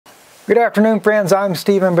Good afternoon, friends. I'm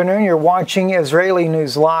Stephen Ben-Nun. You're watching Israeli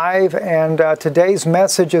News Live, and today's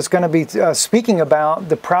message is going to be speaking about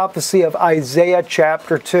the prophecy of Isaiah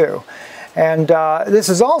chapter 2. And this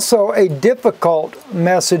is also a difficult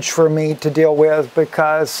message for me to deal with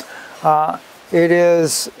because it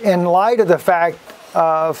is in light of the fact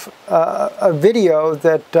of a video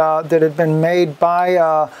that had been made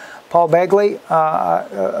by Paul Blvd,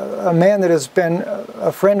 a man that has been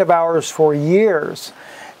a friend of ours for years.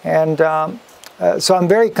 And so I'm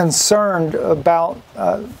very concerned about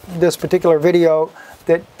this particular video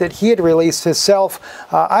that he had released himself.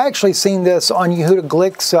 I actually seen this on Yehuda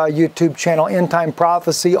Glick's YouTube channel, End Time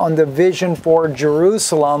Prophecy, on the vision for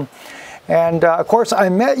Jerusalem. And of course, I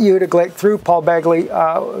met Yehuda Glick through Paul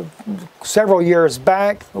Blvd several years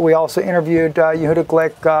back. We also interviewed Yehuda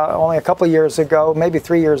Glick only a couple of years ago, maybe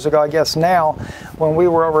 3 years ago, I guess now, when we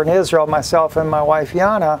were over in Israel, myself and my wife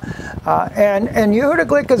Yana. And Yehuda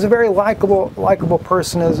Glick is a very likable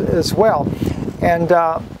person as well. And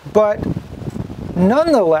but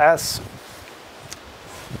nonetheless,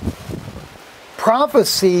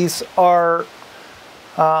 prophecies are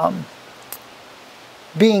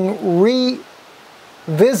being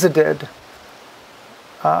revisited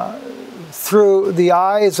through the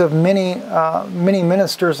eyes of many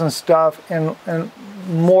ministers and stuff, and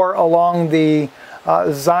more along the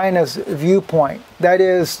Zionist viewpoint. That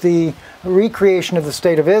is the recreation of the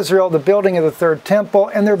state of Israel, the building of the third temple,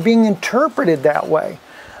 and they're being interpreted that way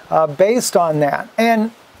based on that.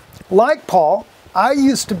 And like Paul, I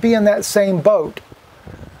used to be in that same boat.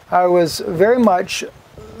 I was very much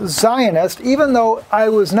Zionist, even though I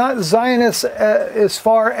was not Zionist as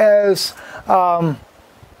far as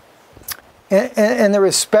in the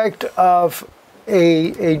respect of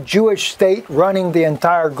a Jewish state running the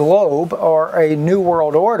entire globe or a new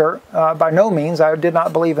world order. By no means, I did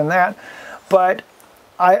not believe in that. But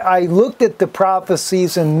I looked at the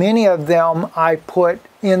prophecies, and many of them I put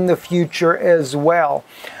in the future as well.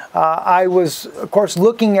 I was, of course,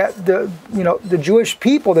 looking at the Jewish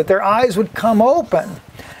people, that their eyes would come open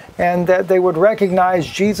and that they would recognize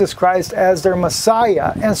Jesus Christ as their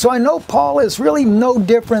Messiah. And so I know Paul is really no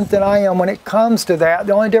different than I am when it comes to that.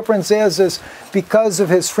 The only difference is because of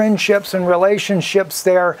his friendships and relationships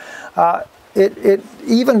there, it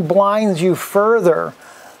even blinds you further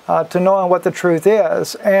to knowing what the truth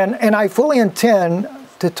is. And I fully intend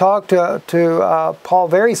to talk to Paul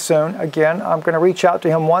very soon. Again, I'm going to reach out to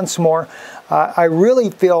him once more. I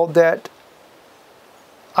really feel that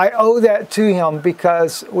I owe that to him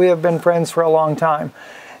because we have been friends for a long time.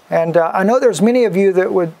 And I know there's many of you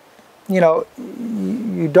that would,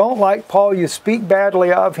 you don't like Paul, you speak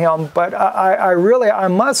badly of him, but I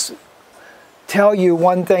must tell you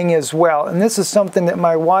one thing as well. And this is something that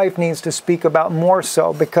my wife needs to speak about more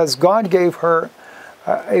so, because God gave her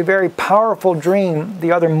a very powerful dream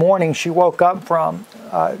the other morning she woke up from,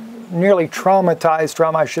 nearly traumatized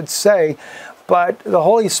from, I should say, but the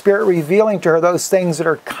Holy Spirit revealing to her those things that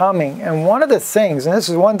are coming. And one of the things, and this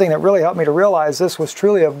is one thing that really helped me to realize this was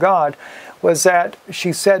truly of God, was that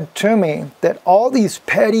she said to me that all these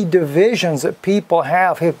petty divisions that people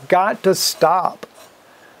have got to stop.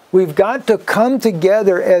 We've got to come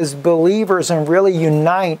together as believers and really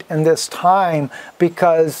unite in this time,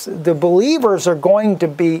 because the believers are going to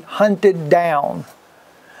be hunted down.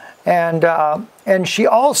 And she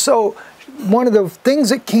also, one of the things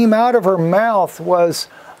that came out of her mouth was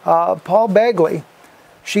Paul Blvd.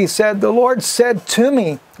 She said, the Lord said to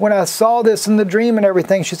me, when I saw this in the dream and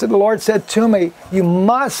everything, she said, the Lord said to me, you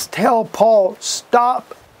must tell Paul,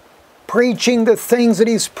 stop preaching the things that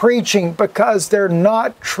he's preaching because they're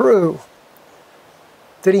not true.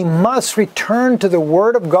 That he must return to the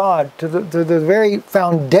Word of God, to the very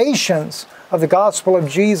foundations of the gospel of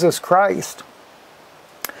Jesus Christ.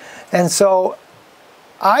 And so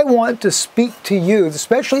I want to speak to you,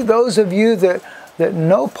 especially those of you that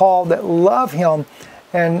know Paul, that love him.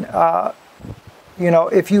 And,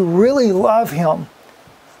 if you really love him,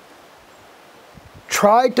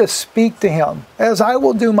 try to speak to him, as I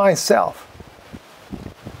will do myself.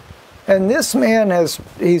 And this man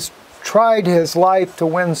he's tried his life to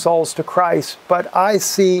win souls to Christ, but I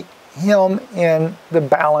see him in the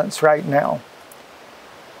balance right now.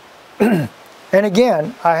 And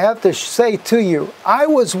again, I have to say to you, I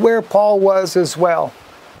was where Paul was as well.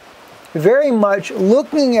 Very much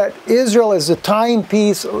looking at Israel as a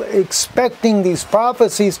timepiece, expecting these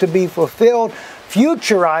prophecies to be fulfilled,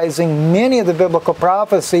 futurizing many of the biblical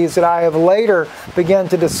prophecies that I have later begun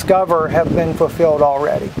to discover have been fulfilled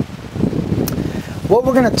already. What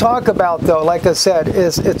we're going to talk about, though, like I said,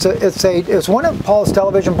 is it's one of Paul's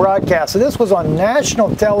television broadcasts. So this was on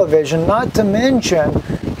national television, not to mention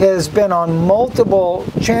has been on multiple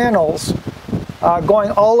channels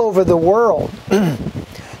going all over the world.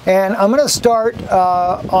 And I'm going to start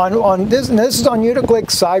on this, and this is on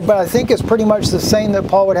Eutychlic's side, but I think it's pretty much the same that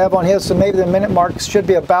Paul would have on his, so maybe the minute marks should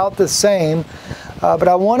be about the same. But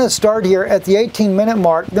I want to start here at the 18-minute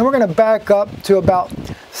mark. Then we're going to back up to about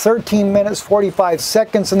 13 minutes, 45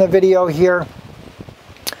 seconds in the video here.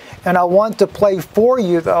 And I want to play for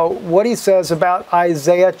you, though, what he says about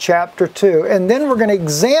Isaiah chapter 2. And then we're going to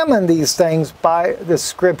examine these things by the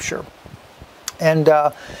Scripture. And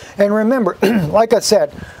remember, like I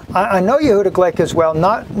said, I know Eutychlic as well,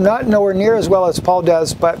 not nowhere near as well as Paul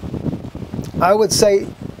does, but I would say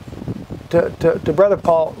to Brother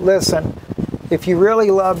Paul, listen, if you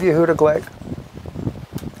really love Eutychlic,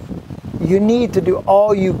 you need to do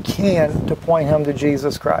all you can to point him to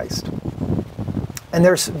Jesus Christ. And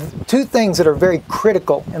there's two things that are very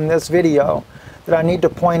critical in this video that I need to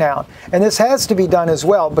point out. And this has to be done as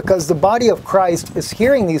well because the body of Christ is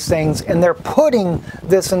hearing these things and they're putting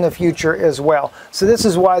this in the future as well. So this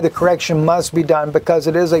is why the correction must be done, because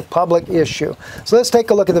it is a public issue. So let's take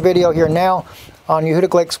a look at the video here now on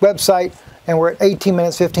Eutychlic's website, and we're at 18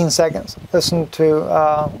 minutes, 15 seconds. Listen to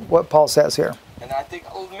what Paul says here. And I think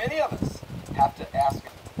many of us have to ask.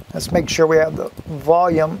 Let's make sure we have the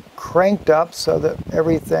volume cranked up so that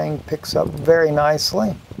everything picks up very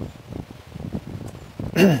nicely.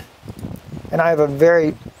 And I have a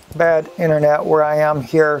very bad internet where I am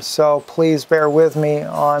here, so please bear with me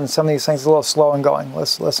on some of these things. A little slow and going.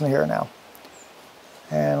 Let's listen here now.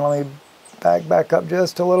 And let me back up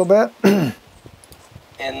just a little bit.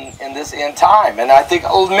 in this end time, and I think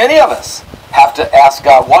many of us have to ask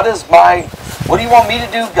God, what do you want me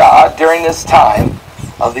to do, God, during this time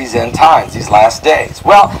of these end times, these last days?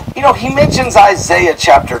 Well, you know, he mentions Isaiah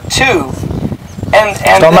chapter 2 and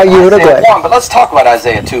Isaiah 1, but let's talk about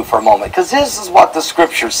Isaiah 2 for a moment, because this is what the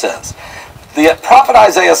Scripture says. The prophet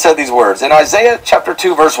Isaiah said these words in Isaiah chapter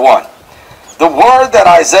 2 verse 1. The word that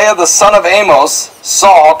Isaiah the son of Amos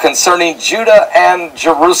saw concerning Judah and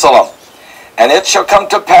Jerusalem. And it shall come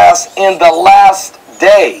to pass in the last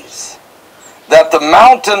days that the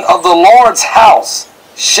mountain of the Lord's house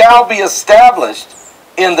shall be established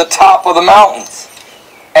in the top of the mountains,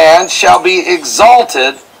 and shall be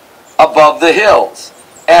exalted above the hills,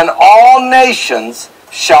 and all nations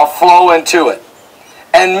shall flow into it.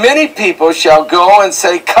 And many people shall go and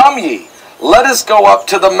say, Come ye, let us go up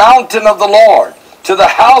to the mountain of the Lord, to the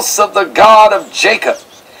house of the God of Jacob.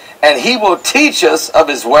 And he will teach us of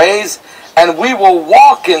his ways, and we will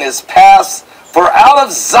walk in his paths. For out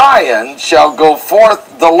of Zion shall go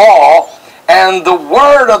forth the law, and the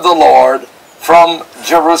word of the Lord from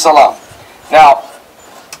Jerusalem. Now,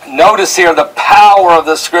 notice here the power of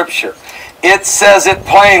the Scripture. It says it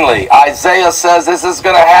plainly. Isaiah says this is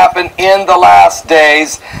going to happen in the last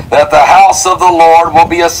days, that the house of the Lord will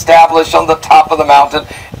be established on the top of the mountain.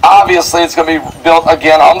 Obviously, it's going to be built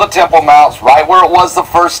again on the Temple Mount, right where it was the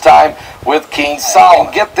first time with King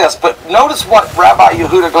Solomon. Get this, but notice what Rabbi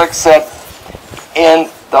Eutychlic said in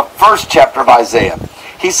the first chapter of Isaiah.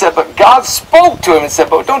 He said, but God spoke to him and said,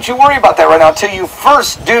 but don't you worry about that right now until you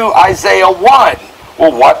first do Isaiah 1.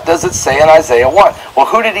 Well, what does it say in Isaiah 1? Well,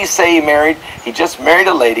 who did he say he married? He just married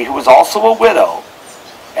a lady who was also a widow.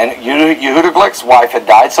 And Eutychlic's wife had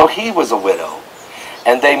died, so he was a widow.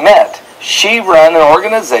 And they met. She ran an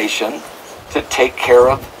organization to take care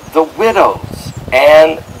of the widows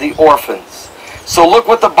and the orphans. So look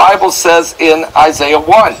what the Bible says in Isaiah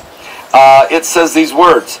 1. It says these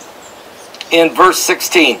words in verse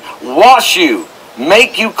 16. Wash you,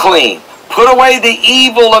 make you clean, put away the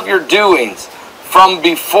evil of your doings. From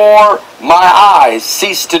before my eyes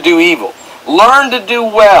cease to do evil. Learn to do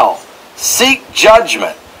well. Seek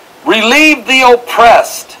judgment. Relieve the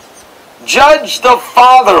oppressed. Judge the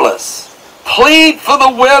fatherless. Plead for the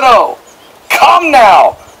widow. Come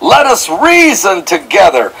now, let us reason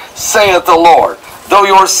together, saith the Lord. Though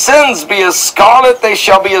your sins be as scarlet, they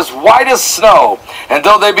shall be as white as snow. And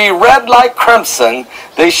though they be red like crimson,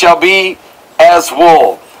 they shall be as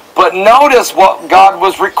wool. But notice what God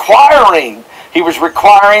was requiring. He was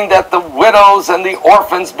requiring that the widows and the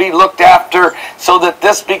orphans be looked after, so that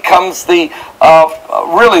this becomes the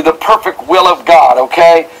really the perfect will of God,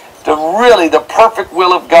 okay? The perfect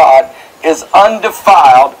will of God is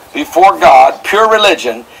undefiled before God. Pure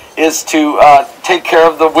religion is to take care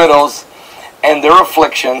of the widows and their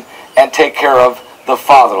affliction and take care of the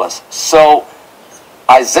fatherless. So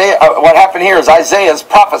Isaiah, what happened here is Isaiah's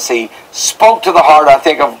prophecy spoke to the heart, I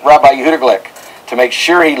think, of Rabbi Eutychlic, to make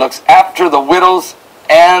sure he looks after the widows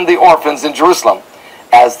and the orphans in Jerusalem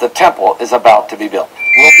as the temple is about to be built.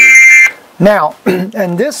 Now,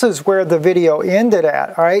 and this is where the video ended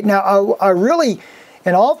at, all right? Now, I really,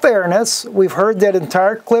 in all fairness, we've heard that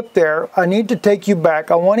entire clip there. I need to take you back.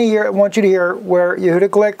 I want you to hear where Yehuda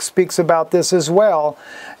Glick speaks about this as well.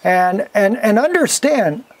 And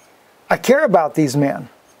understand, I care about these men.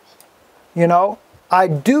 You know, I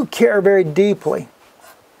do care very deeply.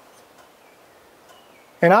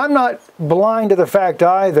 And I'm not blind to the fact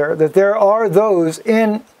either that there are those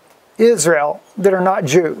in Israel that are not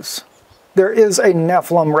Jews. There is a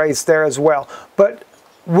Nephilim race there as well. But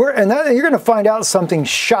you're going to find out something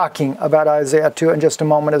shocking about Isaiah 2 in just a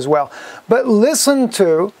moment as well. But listen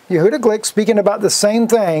to Yehuda Glick speaking about the same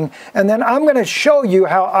thing, and then I'm going to show you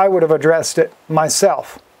how I would have addressed it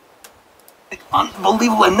myself.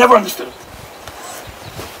 Unbelievable. I never understood it.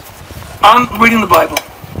 I'm reading the Bible.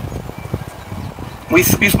 We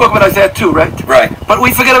spoke about Isaiah 2, right? Right. But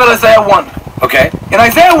we forget about Isaiah 1. Okay. In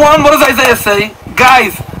Isaiah 1, what does Isaiah say?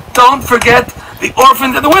 Guys, don't forget the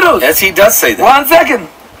orphans and the widows. Yes, he does say that. 1 second.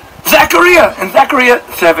 Zechariah. In Zechariah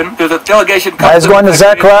 7, there's a delegation. Guys, going to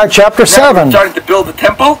Zechariah chapter 7. We're starting to build the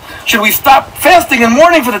temple. Should we stop fasting and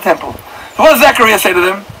mourning for the temple? So what does Zechariah say to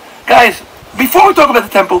them? Guys, before we talk about the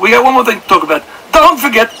temple, we got one more thing to talk about. Don't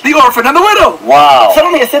forget the orphan and the widow. Wow.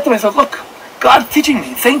 Suddenly I said to myself, look, God's teaching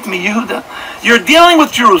me, saying to me, Yehuda, you're dealing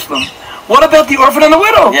with Jerusalem. What about the orphan and the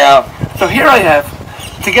widow? Yeah. So here I have,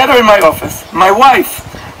 together in my office, my wife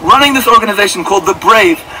running this organization called The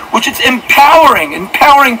Brave, which is empowering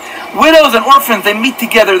widows and orphans. They meet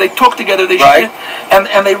together, they talk together, they share,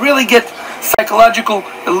 and they really get psychological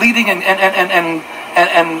leading and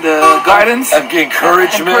guidance,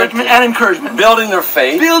 encouragement, building their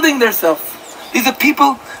faith, building their self. These are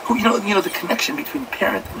people who, you know, the connection between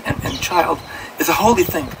parent and child is a holy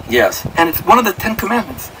thing. Yes. And it's one of the 10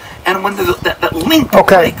 Commandments. And when that link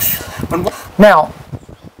breaks... Now,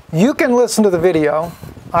 you can listen to the video.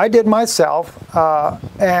 I did myself.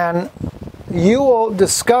 And you will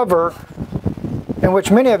discover, in which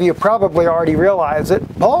many of you probably already realize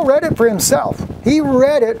it, Paul read it for himself. He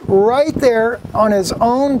read it right there on his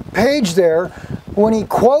own page there when he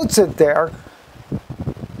quotes it there.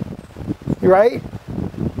 Right?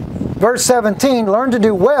 Verse 17, learn to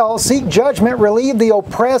do well, seek judgment, relieve the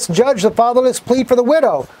oppressed, judge the fatherless, plead for the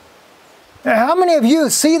widow. Now, how many of you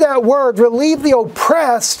see that word, relieve the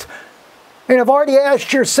oppressed, and have already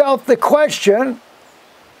asked yourself the question,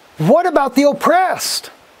 what about the oppressed?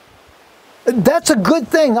 That's a good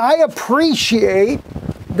thing. I appreciate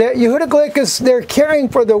that Yehuda Glick they're caring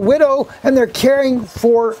for the widow and they're caring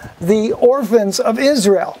for the orphans of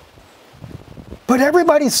Israel. But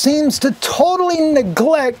everybody seems to totally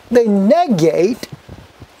negate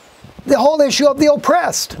the whole issue of the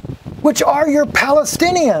oppressed, which are your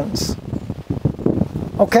Palestinians.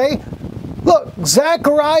 Okay? Look,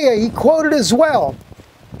 Zechariah, he quoted as well.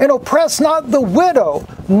 And oppress not the widow,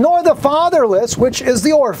 nor the fatherless, which is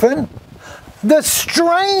the orphan, the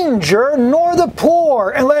stranger, nor the poor,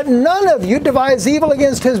 and let none of you devise evil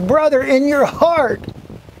against his brother in your heart.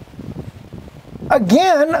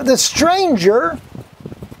 Again, the stranger,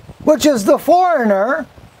 which is the foreigner,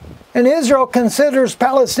 and Israel considers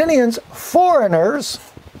Palestinians foreigners.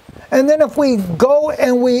 And then if we go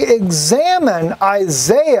and we examine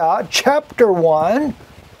Isaiah chapter 1,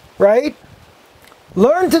 right?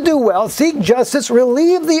 Learn to do well, seek justice,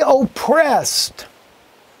 relieve the oppressed.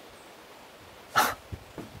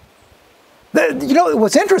 You know,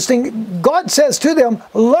 what's interesting, God says to them,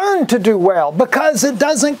 learn to do well, because it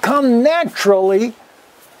doesn't come naturally,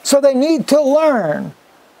 so they need to learn.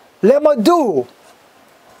 Lemadu.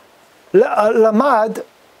 Lamad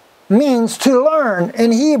means to learn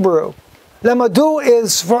in Hebrew. Lemadu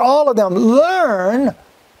is for all of them. Learn,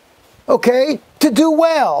 okay, to do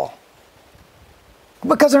well.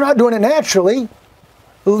 Because they're not doing it naturally.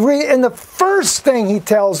 And the first thing he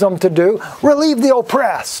tells them to do, relieve the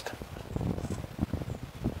oppressed.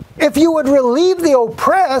 If you would relieve the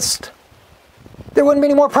oppressed, there wouldn't be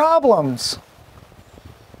any more problems.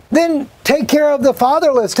 Then take care of the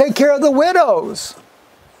fatherless, take care of the widows.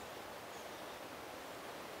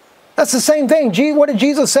 That's the same thing. What did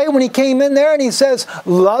Jesus say when he came in there and he says,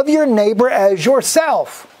 love your neighbor as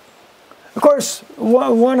yourself? Of course,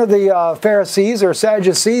 one of the Pharisees or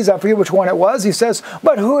Sadducees, I forget which one it was, he says,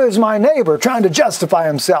 but who is my neighbor? Trying to justify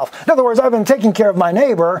himself. In other words, I've been taking care of my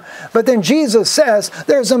neighbor. But then Jesus says,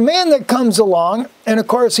 there's a man that comes along, and of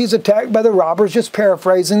course he's attacked by the robbers, just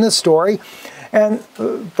paraphrasing the story. And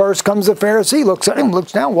first comes the Pharisee, looks at him,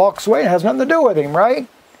 looks down, walks away, and has nothing to do with him, right?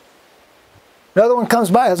 Another one comes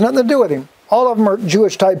by, has nothing to do with him. All of them are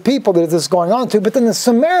Jewish-type people that this is going on to. But then the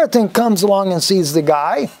Samaritan comes along and sees the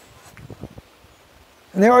guy.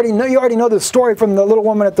 And you already know the story from the little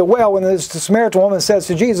woman at the well when the Samaritan woman says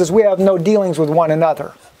to Jesus, we have no dealings with one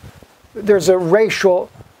another. There's a racial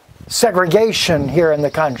segregation here in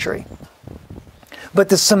the country. But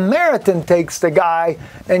the Samaritan takes the guy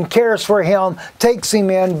and cares for him, takes him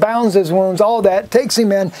in, bounds his wounds, all that, takes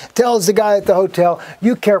him in, tells the guy at the hotel,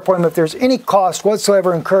 you care for him. If there's any cost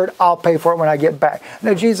whatsoever incurred, I'll pay for it when I get back.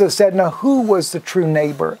 Now Jesus said, now who was the true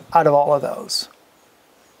neighbor out of all of those?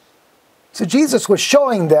 So Jesus was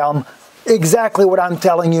showing them exactly what I'm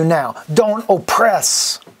telling you now. Don't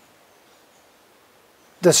oppress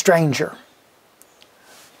the stranger.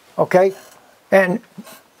 Okay? And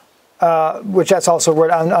which that's also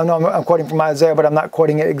where I'm quoting from Isaiah, but I'm not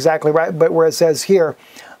quoting it exactly right. But where it says here,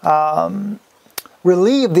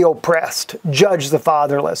 relieve the oppressed, judge the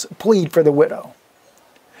fatherless, plead for the widow.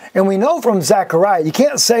 And we know from Zechariah, you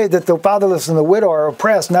can't say that the fatherless and the widow are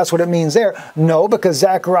oppressed, and that's what it means there. No, because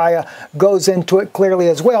Zechariah goes into it clearly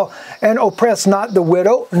as well. And oppress not the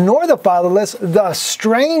widow, nor the fatherless, the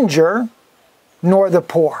stranger, nor the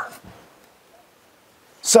poor.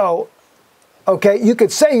 So, okay, you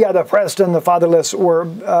could say, yeah, the oppressed and the fatherless were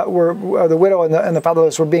the widow and the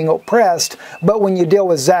fatherless were being oppressed, but when you deal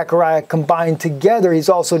with Zechariah combined together, he's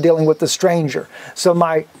also dealing with the stranger. So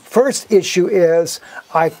my first issue is,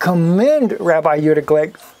 I commend Rabbi Yehuda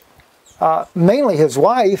Glick, mainly his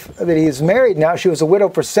wife that he's married now. She was a widow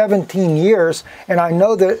for 17 years, and I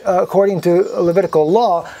know that according to Levitical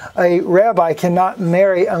law, a rabbi cannot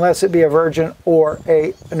marry unless it be a virgin or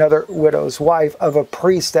another widow's wife of a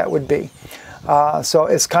priest, that would be. So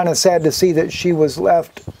it's kind of sad to see that she was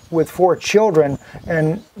left with 4 children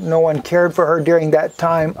and no one cared for her during that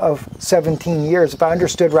time of 17 years, if I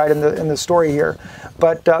understood right in the story here.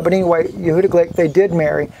 But anyway, Yehuda Glick, they did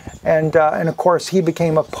marry, and of course he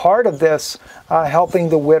became a part of this, helping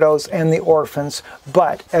the widows and the orphans.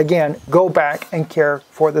 But again, go back and care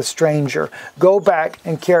for the stranger. Go back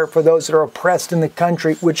and care for those that are oppressed in the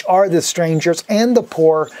country, which are the strangers and the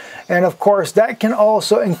poor. And of course, that can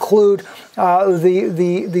also include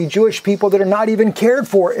the Jewish people that are not even cared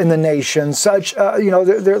for in the nation. Such,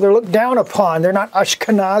 they're looked down upon. They're not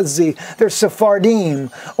Ashkenazi. They're Sephardim,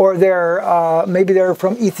 or maybe they're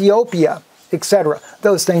from Ethiopia, etc.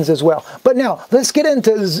 Those things as well. But now let's get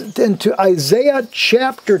into Isaiah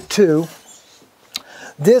chapter 2.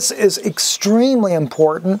 This is extremely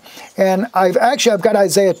important, and I've got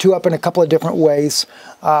Isaiah 2 up in a couple of different ways.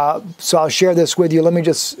 So I'll share this with you. Let me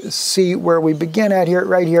just see where we begin at here,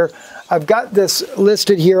 right here. I've got this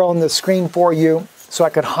listed here on the screen for you, so I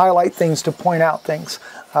could highlight things to point out things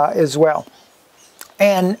as well.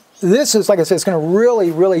 And this is, like I said, it's going to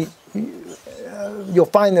really, you'll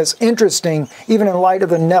find this interesting, even in light of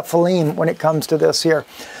the Nephilim when it comes to this here.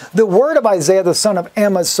 The word of Isaiah the son of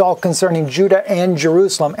Amoz saw concerning Judah and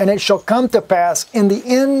Jerusalem, and it shall come to pass in the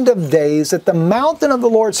end of days that the mountain of the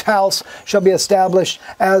Lord's house shall be established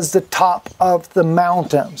as the top of the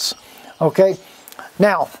mountains. Okay?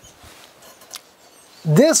 Now,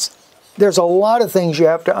 there's a lot of things you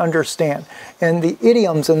have to understand, and the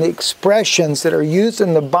idioms and the expressions that are used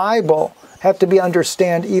in the Bible have to be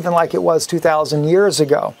understood even like it was 2,000 years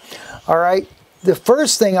ago. All right? The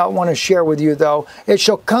first thing I want to share with you, though, it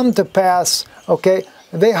shall come to pass, okay,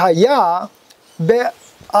 Vehaya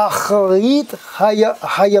be'acharit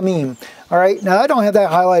hayamim. All right, now I don't have that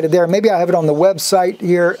highlighted there. Maybe I have it on the website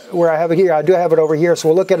here, where I have it here. I do have it over here, so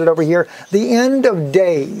we'll look at it over here. The end of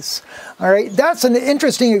days. All right, that's an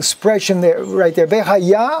interesting expression there, right there.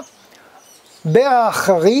 Vehaya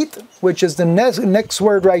be'acharit, which is the next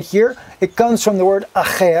word right here. It comes from the word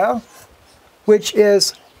acher, which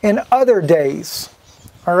is in other days.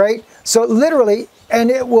 All right, so literally, and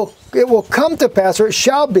it will come to pass, or it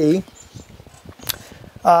shall be,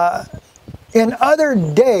 in other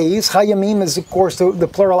days. Hayamim is, of course, the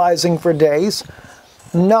pluralizing for days.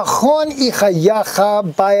 Nachon ichayacha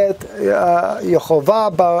bayet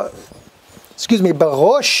Yehovah,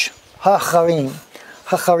 barosh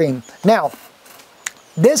hacharim. Now,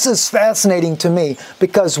 this is fascinating to me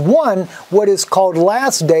because, one, what is called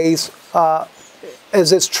last days,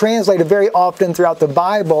 as it's translated very often throughout the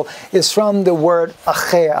Bible, is from the word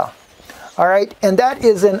acher. All right, and that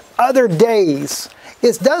is in other days.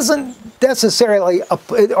 It doesn't necessarily,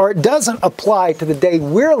 or it doesn't apply to the day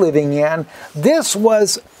we're living in. This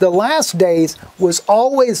was, the last days was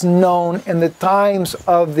always known in the times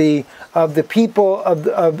of the people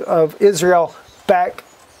of Israel back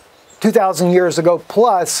 2,000 years ago,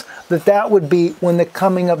 plus that would be when the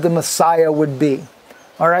coming of the Messiah would be.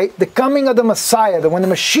 All right, the coming of the Messiah, when the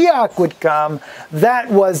Mashiach would come, that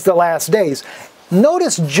was the last days.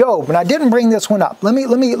 Notice Job, and I didn't bring this one up. Let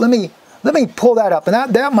me pull that up,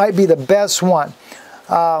 and that might be the best one.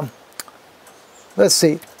 let's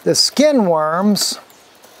see, the skin worms,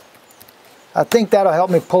 I think that'll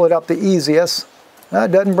help me pull it up the easiest. No,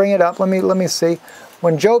 it doesn't bring it up. Let me see.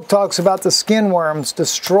 When Job talks about the skin worms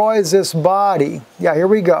destroys this body. Yeah, here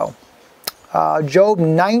we go. Job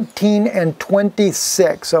 19 and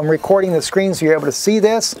 26. So I'm recording the screen so you're able to see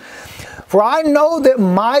this. For I know that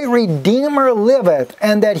my Redeemer liveth,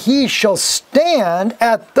 and that he shall stand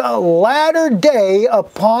at the latter day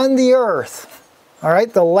upon the earth. All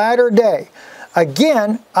right, the latter day.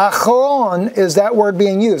 Again, acharon is that word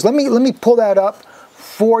being used. Let me pull that up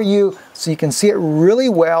for you so you can see it really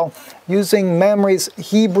well using Memory's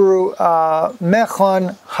Hebrew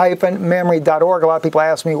mechon-memory.org. A lot of people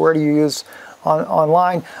ask me, where do you use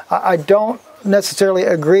online? I don't necessarily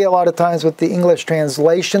agree a lot of times with the English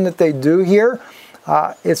translation that they do here.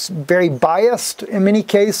 It's very biased in many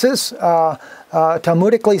cases,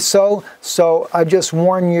 Talmudically so. So I just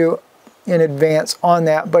warn you in advance on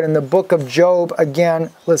that. But in the book of Job,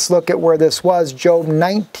 again, let's look at where this was. Job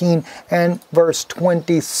 19 and verse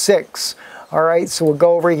 26. All right, so we'll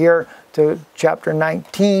go over here to chapter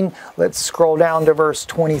 19. Let's scroll down to verse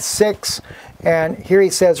 26. And here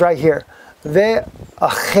he says right here,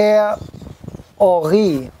 Ve'acher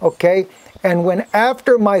ori, okay? And when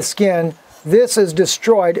after my skin this is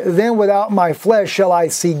destroyed, then without my flesh shall I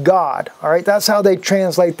see God. All right, that's how they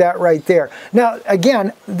translate that right there. Now,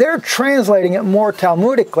 again, they're translating it more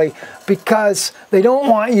Talmudically because they don't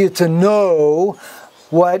want you to know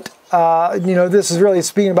what, this is really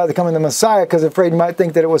speaking about the coming of the Messiah, because they're afraid you might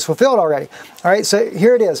think that it was fulfilled already. All right, so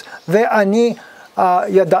here it is. Ve'ani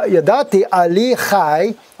yadati ali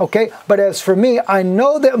chai, okay? But as for me, I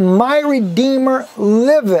know that my Redeemer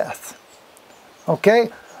liveth, okay?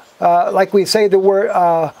 Like we say the word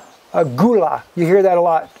gula, you hear that a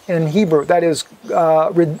lot in Hebrew. That is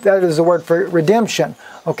the word for redemption.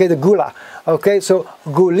 Okay, the gula. Okay, so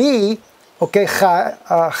guli, okay,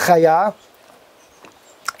 chaya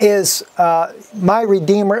is my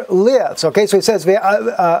Redeemer lives. Okay, so he says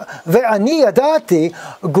ve'ani yadati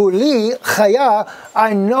guli chaya.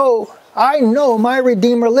 I know my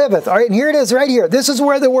Redeemer liveth. All right, and here it is right here. This is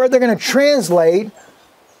where the word they're going to translate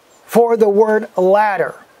for the word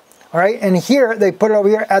ladder. All right, and here they put it over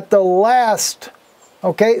here at the last.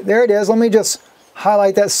 Okay, there it is. Let me just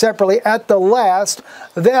highlight that separately. At the last,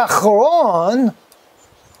 ve'acharon,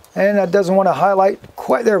 and that doesn't want to highlight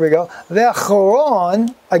quite. There we go.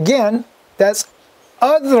 Ve'acharon, again, that's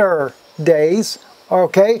other days.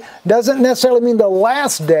 Okay, doesn't necessarily mean the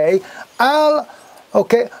last day. Al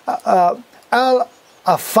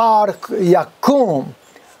afar yakum.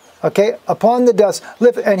 Okay, upon the dust,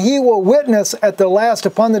 lift, and he will witness at the last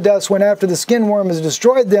upon the dust, when after the skin worm has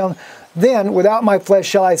destroyed them, then without my flesh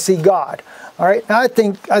shall I see God. All right, now I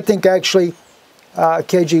think actually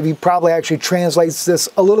KJV probably actually translates this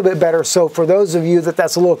a little bit better. So for those of you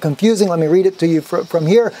that's a little confusing, let me read it to you from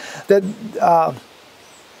here. That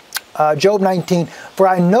Job 19, for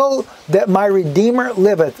I know that my Redeemer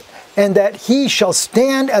liveth, and that he shall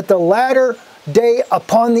stand at the latter day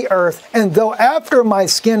upon the earth, and though after my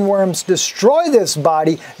skin worms destroy this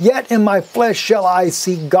body, yet in my flesh shall I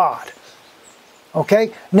see God.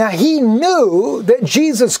 Okay, now he knew that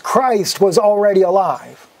Jesus Christ was already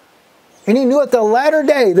alive, and he knew at the latter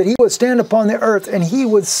day that he would stand upon the earth and he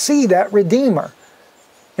would see that Redeemer.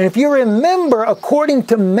 And if you remember, according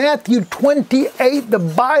to Matthew 28, the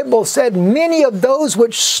Bible said, many of those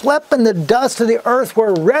which slept in the dust of the earth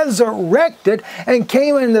were resurrected and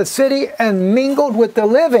came in the city and mingled with the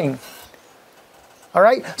living. All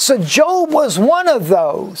right, so Job was one of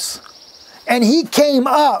those. And he came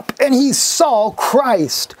up and he saw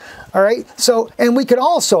Christ. All right, so, and we could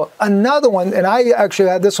also, another one, and I actually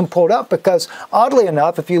had this one pulled up because, oddly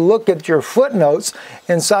enough, if you look at your footnotes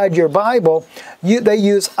inside your Bible, they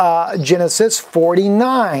use Genesis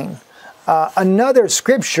 49. Another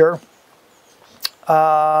scripture,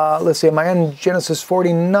 let's see, am I in Genesis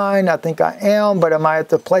 49? I think I am, but am I at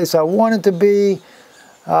the place I wanted to be?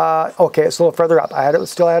 Okay, it's a little further up.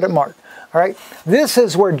 Still had it marked. All right, this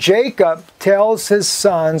is where Jacob tells his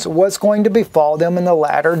sons what's going to befall them in the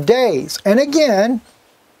latter days. And again,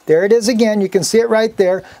 there it is again. You can see it right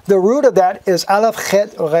there. The root of that is Aleph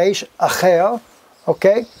Chet Reish Acher.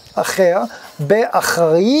 Okay, Acher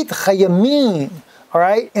Be'acharit Chayamin. All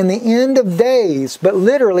right, in the end of days, but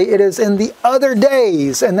literally it is in the other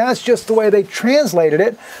days, and that's just the way they translated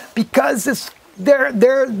it, because it's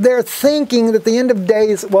they're thinking that the end of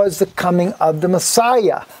days was the coming of the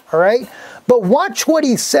Messiah. All right, but watch what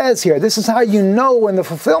he says here. This is how you know when the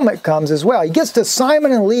fulfillment comes as well. He gets to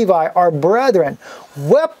Simon and Levi, our brethren,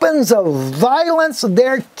 weapons of violence,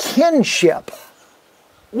 their kinship.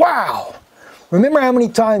 Wow. Remember how many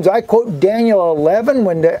times I quote Daniel 11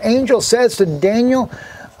 when the angel says to Daniel,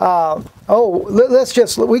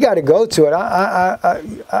 we got to go to it.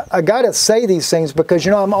 I got to say these things because,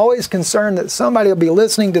 you know, I'm always concerned that somebody will be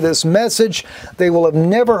listening to this message. They will have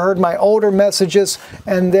never heard my older messages,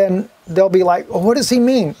 and then they'll be like, well, what does he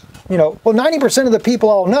mean? You know, well, 90% of the people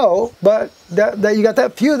all know, but that you got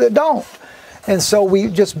that few that don't. And so we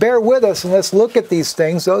just bear with us and let's look at these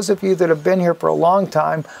things. Those of you that have been here for a long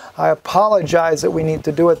time, I apologize that we need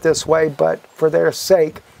to do it this way, but for their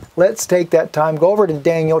sake, let's take that time. Go over to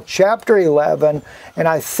Daniel chapter 11, and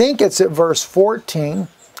I think it's at verse 14,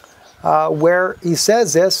 where he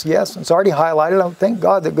says this. Yes, it's already highlighted. Thank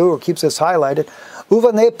God that Google keeps this highlighted.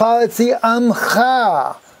 Uvanepalati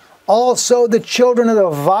amcha. Also the children of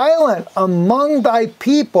the violent among thy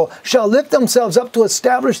people shall lift themselves up to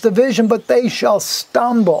establish the vision, but they shall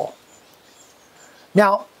stumble.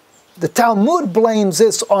 Now, the Talmud blames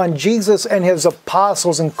this on Jesus and his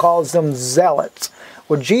apostles and calls them zealots.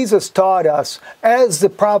 Well, Jesus taught us, as the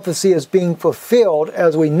prophecy is being fulfilled,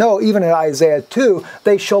 as we know, even in Isaiah 2,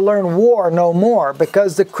 they shall learn war no more,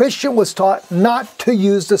 because the Christian was taught not to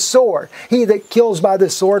use the sword. He that kills by the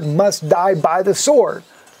sword must die by the sword.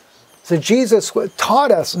 So Jesus taught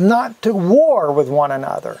us not to war with one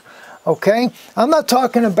another, okay? I'm not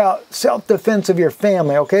talking about self-defense of your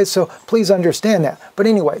family, okay? So please understand that. But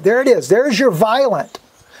anyway, there it is. There's your violent,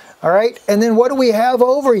 all right? And then what do we have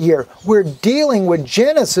over here? We're dealing with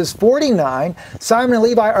Genesis 49. Simon and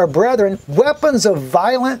Levi are brethren, weapons of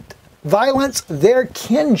violence, their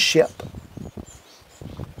kinship.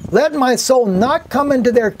 Let my soul not come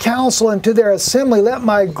into their council and to their assembly. Let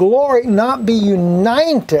my glory not be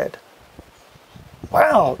united.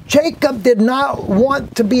 Wow, Jacob did not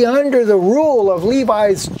want to be under the rule of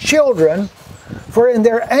Levi's children, for in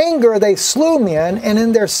their anger they slew men, and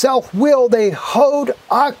in their self-will they hoed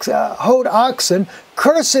oxen.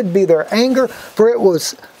 Cursed be their anger, for it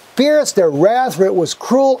was fierce, their wrath, for it was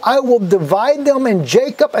cruel. I will divide them in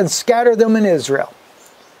Jacob and scatter them in Israel.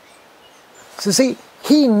 So see,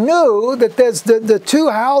 he knew that the two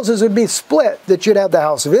houses would be split, that you'd have the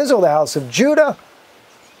house of Israel, the house of Judah,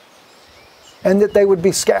 and that they would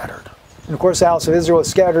be scattered. And of course, the house of Israel was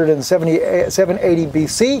scattered in 780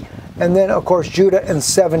 BC, and then, of course, Judah in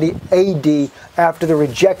 70 AD after the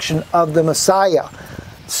rejection of the Messiah.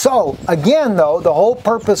 So, again, though, the whole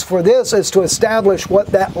purpose for this is to establish what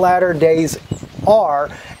that latter days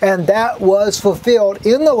are, and that was fulfilled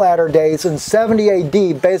in the latter days in 70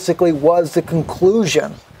 AD, basically was the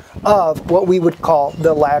conclusion of what we would call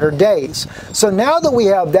the latter days. So now that we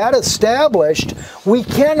have that established, we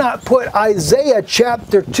cannot put Isaiah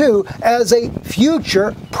chapter 2 as a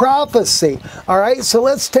future prophecy. All right, so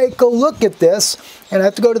let's take a look at this. And I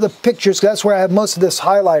have to go to the pictures because that's where I have most of this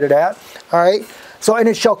highlighted at. All right, so, and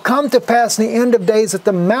it shall come to pass in the end of days that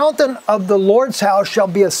the mountain of the Lord's house shall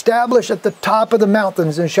be established at the top of the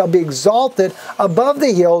mountains and shall be exalted above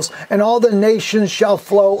the hills, and all the nations shall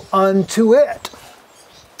flow unto it.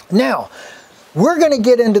 Now, we're going to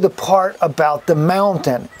get into the part about the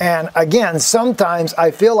mountain. And again, sometimes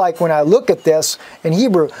I feel like when I look at this in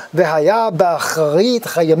Hebrew, V'haya b'acharit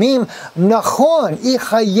chayamim nachon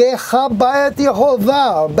ichayecha ba'et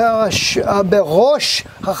Yehovah b'rosh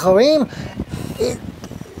hacharim.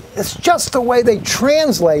 It's just the way they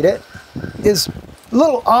translate it is a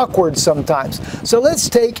little awkward sometimes. So let's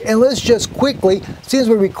take and let's just quickly, as soon as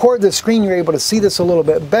we record the screen, you're able to see this a little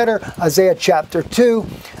bit better. Isaiah chapter 2.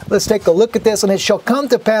 Let's take a look at this. And it shall come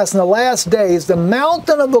to pass in the last days, the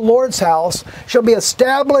mountain of the Lord's house shall be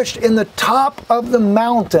established in the top of the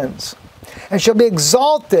mountains, and shall be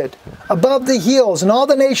exalted above the hills, and all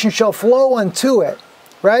the nations shall flow unto it.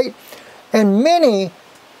 Right? And many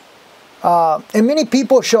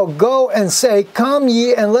people shall go and say, come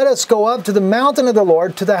ye, and let us go up to the mountain of the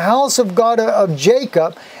Lord, to the house of God of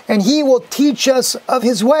Jacob, and he will teach us of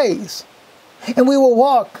his ways, and we will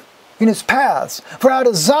walk in his paths. For out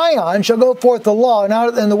of Zion shall go forth the law,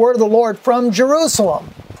 and the word of the Lord from Jerusalem.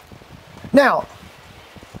 Now,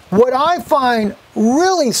 what I find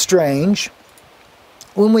really strange,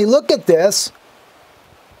 when we look at this,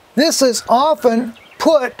 this is often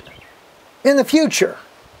put in the future,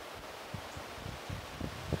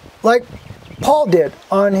 like Paul did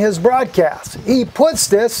on his broadcast. He puts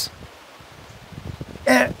this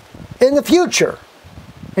in the future.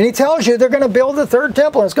 And he tells you they're going to build the third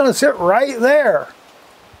temple, and it's going to sit right there.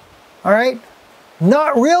 All right?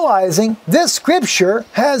 Not realizing this scripture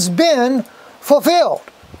has been fulfilled.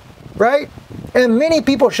 Right? And many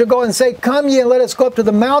people should go and say, come ye and let us go up to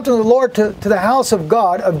the mountain of the Lord, to the house of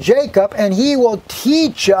God, of Jacob, and he will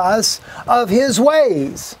teach us of his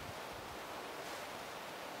ways.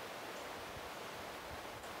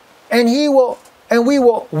 and we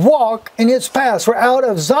will walk in his paths. For out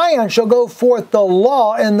of Zion shall go forth the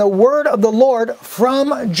law and the word of the Lord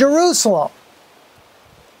from Jerusalem.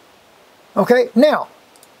 Okay, now,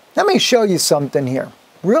 let me show you something here.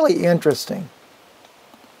 Really interesting.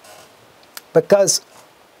 Because,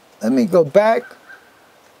 let me go back.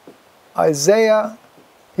 Isaiah,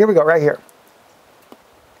 here we go, right here.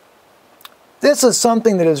 This is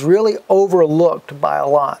something that is really overlooked by a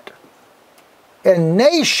lot. And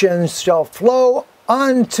nations shall flow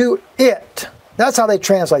unto it. That's how they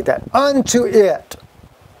translate that. Unto it.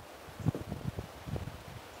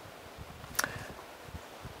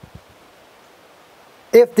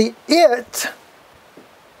 If the it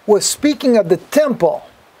was speaking of the temple,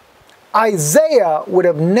 Isaiah would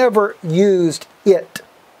have never used it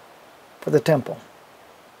for the temple.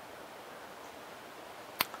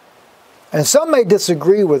 And some may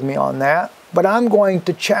disagree with me on that, but I'm going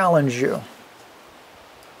to challenge you.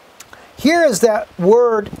 Here is that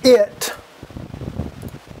word it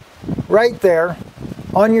right there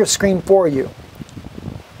on your screen for you.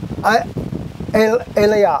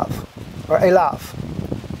 Eliav, or Elav.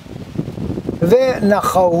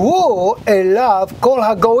 Ve'nachavu elav kol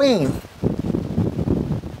hagoim.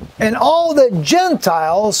 And all the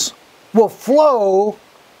Gentiles will flow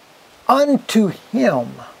unto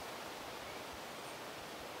him.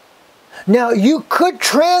 Now, you could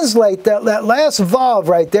translate that last vav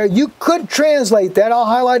right there, you could translate that, I'll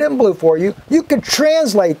highlight it in blue for you, you could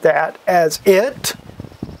translate that as it.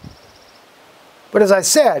 But as I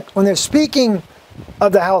said, when they're speaking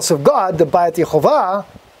of the house of God, the Beit Yehovah,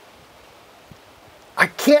 I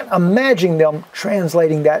can't imagine them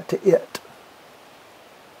translating that to it.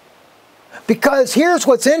 Because here's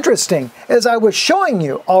what's interesting, as I was showing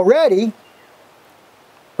you already,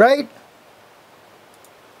 right?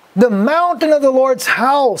 The mountain of the Lord's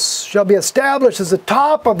house shall be established as the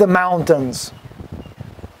top of the mountains.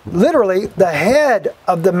 Literally, the head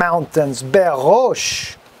of the mountains.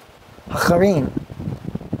 Berosh Hacharim.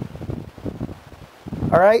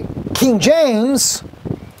 All right? King James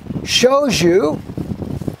shows you,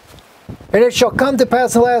 and it shall come to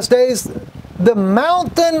pass in the last days, the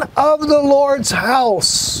mountain of the Lord's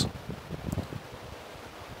house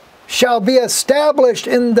shall be established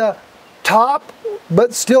in the top,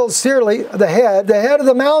 but still sincerely the head of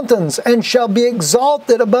the mountains, and shall be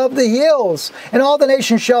exalted above the hills, and all the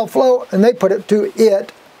nations shall flow, and they put it to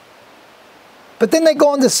it. But then they go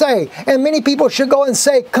on to say, and many people should go and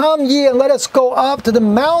say, come ye and let us go up to the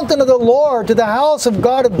mountain of the Lord, to the house of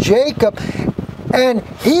God of Jacob, and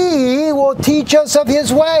he will teach us of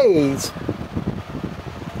his ways.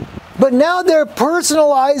 But now they're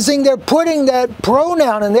personalizing, they're putting that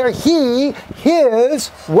pronoun in there, he, his,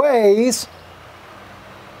 ways.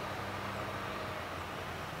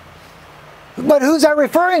 But who's that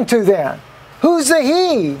referring to then? Who's the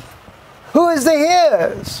he? Who is the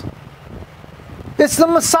his? It's the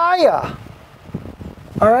Messiah.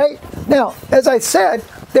 All right? Now, as I said,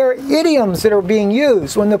 there are idioms that are being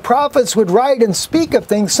used. When the prophets would write and speak of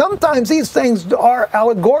things, sometimes these things are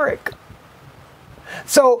allegoric.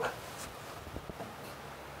 So,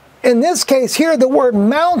 in this case here, the word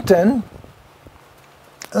mountain,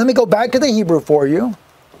 let me go back to the Hebrew for you,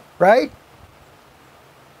 right?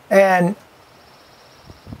 And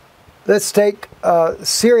let's take a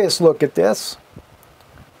serious look at this.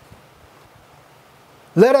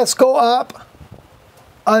 Let us go up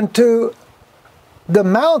unto the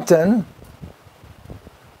mountain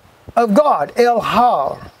of God, El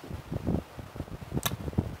Har.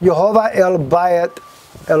 Yehovah El Bayet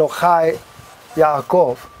Elochai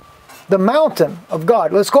Yaakov. The mountain of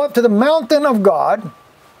God. Let's go up to the mountain of God,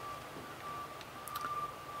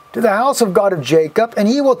 to the house of God of Jacob, and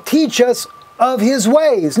he will teach us of his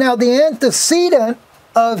ways. Now, the antecedent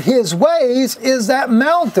of his ways is that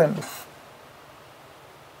mountain.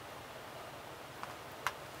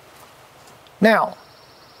 Now,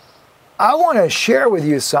 I want to share with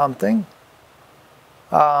you something.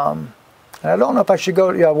 And I don't know if I should go,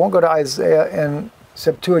 I won't go to Isaiah and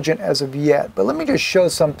Septuagint as of yet, but let me just show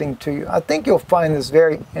something to you. I think you'll find this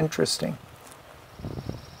very interesting.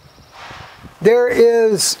 There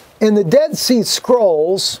is, in the Dead Sea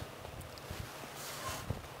Scrolls,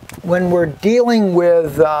 when we're dealing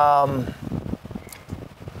with,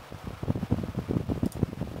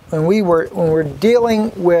 when we're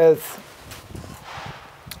dealing with,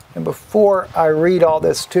 and before I read all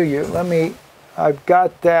this to you, I've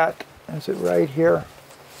got that, is it right here?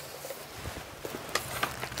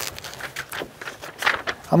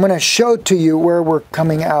 I'm going to show to you where we're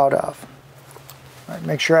coming out of. All right,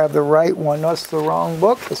 make sure I have the right one. No, it's the wrong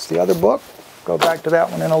book. It's the other book. Go back to that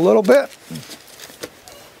one in a little bit.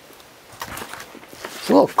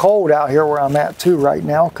 a little cold out here where I'm at too right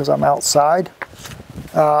now because I'm outside.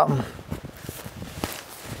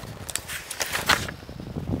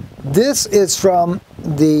 This is from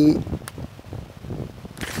the,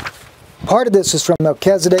 part of this is from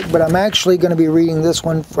Melchizedek, but I'm actually going to be reading this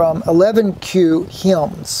one from 11Q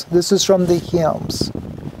Hymns. This is from the Hymns.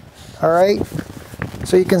 All right?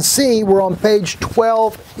 So you can see we're on page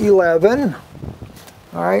 1211.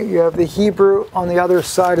 All right, you have the Hebrew on the other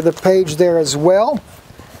side of the page there as well.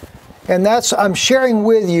 And that's, I'm sharing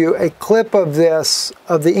with you a clip of this,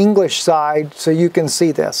 of the English side, so you can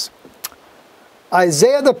see this.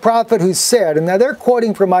 Isaiah the prophet who said, and now they're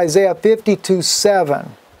quoting from Isaiah 52:7.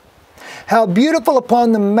 How beautiful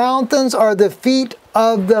upon the mountains are the feet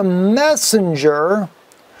of the messenger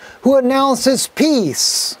who announces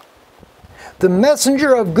peace. The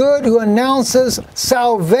messenger of good who announces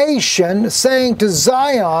salvation, saying to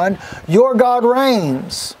Zion, your God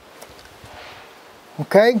reigns.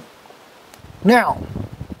 Okay? Now,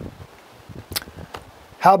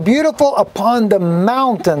 how beautiful upon the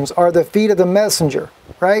mountains are the feet of the messenger,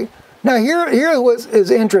 right? Now here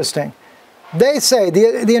is interesting. They say,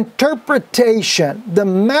 the interpretation, the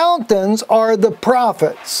mountains are the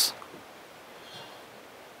prophets.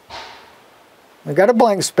 We've got a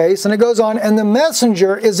blank space, and it goes on, and the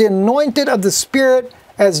messenger is the anointed of the Spirit,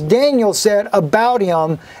 as Daniel said about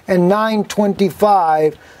him in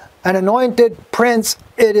 9:25. An anointed prince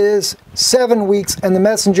it is 7 weeks, and the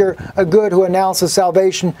messenger, a good who announces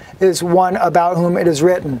salvation, is one about whom it is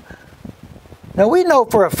written. Now we know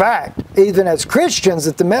for a fact, even as Christians,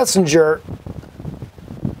 that the messenger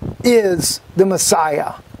is the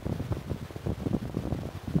Messiah.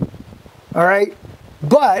 All right?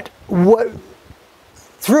 But what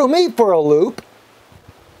threw me for a loop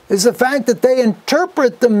is the fact that they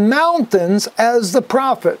interpret the mountains as the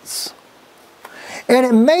prophets. And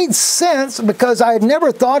it made sense because I had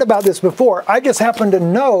never thought about this before. I just happened to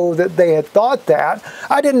know that they had thought that.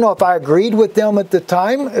 I didn't know if I agreed with them at the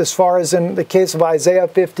time, as far as in the case of Isaiah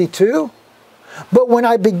 52. But when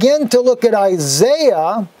I begin to look at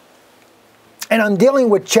Isaiah, and I'm dealing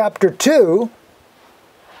with chapter 2,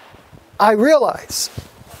 I realize,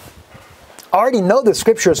 I already know the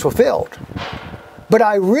scripture is fulfilled. But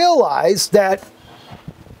I realize that,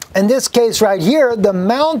 in this case right here, the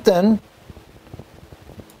mountain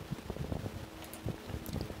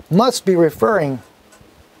must be referring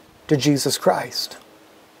to Jesus Christ.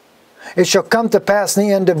 It shall come to pass in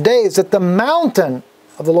the end of days that the mountain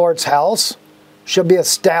of the Lord's house shall be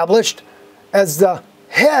established as the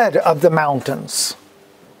head of the mountains.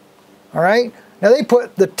 All right? Now they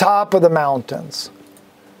put the top of the mountains.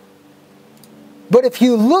 But if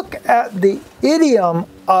you look at the idiom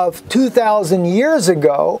of 2,000 years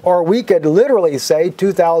ago, or we could literally say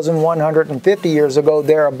 2,150 years ago,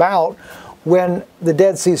 thereabout, when the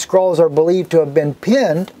Dead Sea Scrolls are believed to have been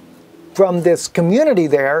penned from this community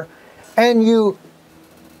there, and you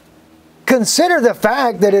consider the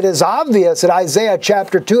fact that it is obvious that Isaiah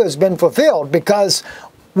chapter 2 has been fulfilled, because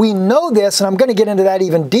we know this, and I'm going to get into that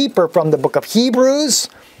even deeper from the book of Hebrews,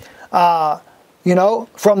 you know,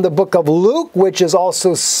 from the book of Luke, which is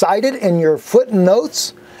also cited in your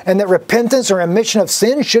footnotes, and that repentance or remission of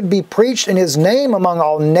sin should be preached in His name among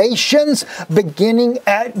all nations, beginning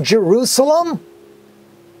at Jerusalem.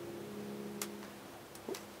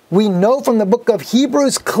 We know from the book of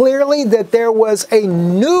Hebrews clearly that there was a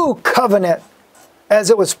new covenant, as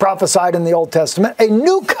it was prophesied in the Old Testament, a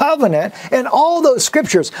new covenant in all those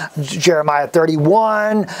scriptures. Jeremiah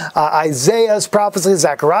 31, Isaiah's prophecies,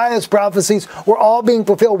 Zechariah's prophecies were all being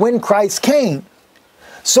fulfilled when Christ came.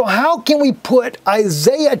 So how can we put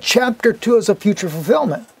Isaiah chapter 2 as a future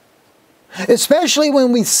fulfillment? Especially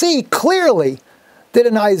when we see clearly that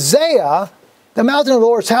in Isaiah, the mountain of the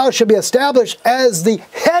Lord's house shall be established as the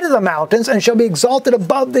head of the mountains and shall be exalted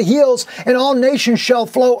above the hills, and all nations shall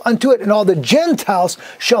flow unto it, and all the Gentiles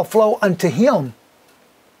shall flow unto Him.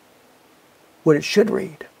 What it should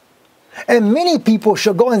read. And many people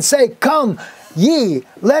shall go and say, come ye,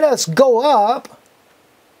 let us go up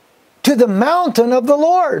to the mountain of the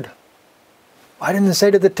Lord. Why didn't it say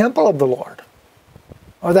to the temple of the Lord?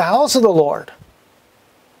 Or the house of the Lord?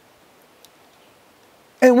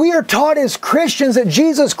 And we are taught as Christians that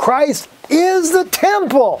Jesus Christ is the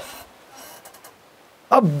temple.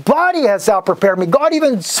 A body hast thou prepared me. God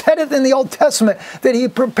even said it in the Old Testament that He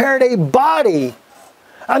prepared a body.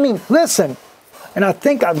 I mean, listen, and I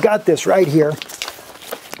think I've got this right here.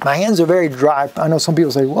 My hands are very dry. I know some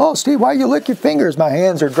people say, well, Steve, why you lick your fingers? My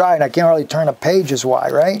hands are dry and I can't really turn a page is why,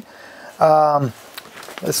 right?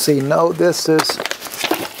 Let's see. No, this is,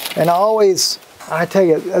 and I tell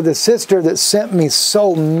you, the sister that sent me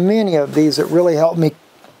so many of these that really helped me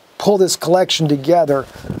pull this collection together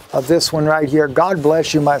of this one right here. God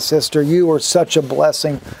bless you, my sister. You are such a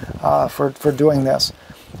blessing for doing this,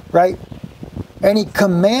 right? And he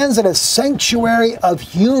commands that a sanctuary of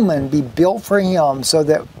human be built for him so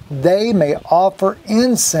that they may offer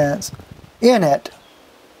incense in it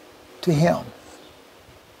to him.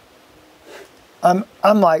 I'm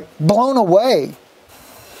like blown away.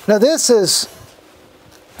 Now this is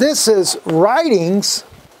writings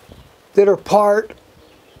that are part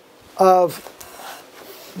of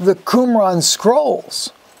the Qumran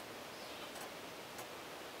scrolls.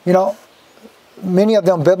 You know, many of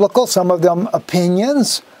them biblical, some of them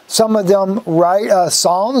opinions, some of them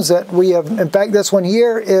psalms that we have. In fact, this one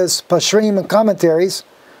here is Pashrim and commentaries,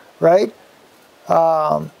 right?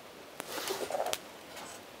 But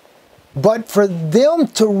for them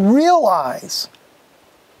to realize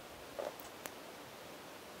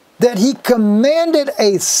that he commanded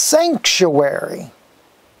a sanctuary,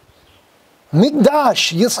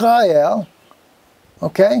 Mikdash Yisrael,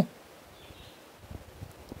 okay,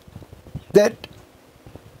 that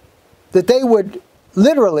they would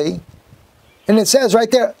literally, and it says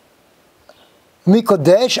right there,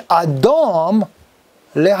 Mikodesh Adom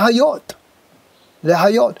Lehayot,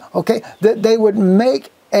 okay, that they would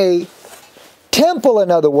make a temple,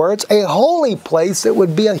 in other words, a holy place that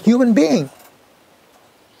would be a human being.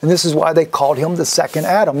 And this is why they called him the second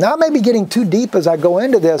Adam. Now, I may be getting too deep as I go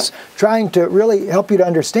into this, trying to really help you to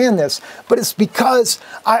understand this, but it's because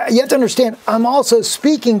you have to understand, I'm also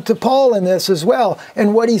speaking to Paul in this as well,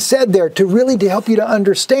 and what he said there, to help you to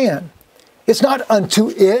understand. It's not unto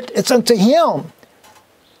it, it's unto him.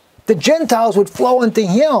 The Gentiles would flow unto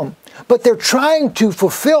him, but they're trying to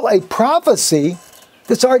fulfill a prophecy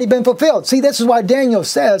that's already been fulfilled. See, this is why Daniel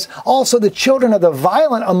says, also the children of the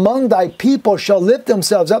violent among thy people shall lift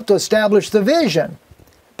themselves up to establish the vision,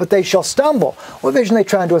 but they shall stumble. What vision are they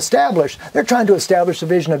trying to establish? They're trying to establish the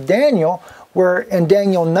vision of Daniel, where in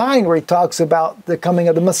Daniel 9, where he talks about the coming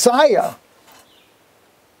of the Messiah.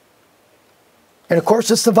 And of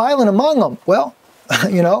course, it's the violent among them. Well,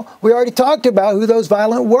 you know, we already talked about who those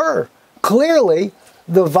violent were. Clearly,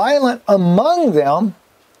 the violent among them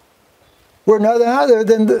were none other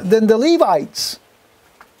than the Levites.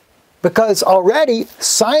 Because already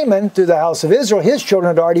Simon, through the house of Israel, his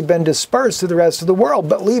children had already been dispersed to the rest of the world,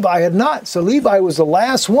 but Levi had not. So Levi was the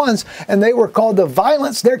last ones, and they were called the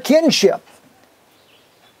violence, their kinship.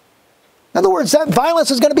 In other words, that violence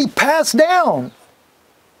is going to be passed down.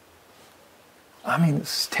 I mean,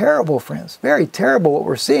 it's terrible, friends. Very terrible what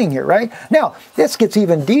we're seeing here, right? Now, this gets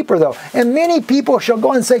even deeper, though. And many people shall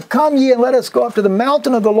go and say, come ye and let us go up to the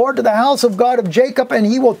mountain of the Lord, to the house of God of Jacob, and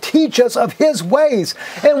he will teach us of his ways.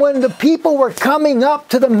 And when the people were coming up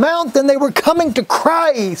to the mountain, they were coming to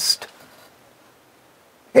Christ.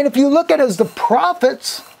 And if you look at it as the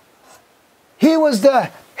prophets, he was the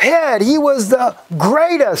head. He was the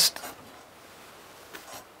greatest.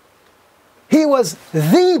 He was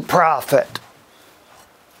the prophet.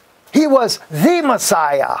 He was the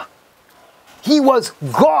Messiah. He was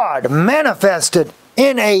God manifested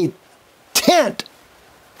in a tent,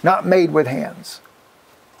 not made with hands.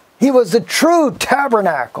 He was the true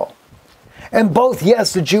tabernacle. And both,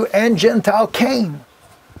 yes, the Jew and Gentile came.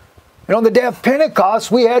 And on the day of Pentecost,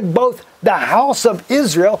 we had both the house of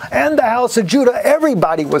Israel and the house of Judah.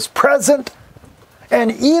 Everybody was present.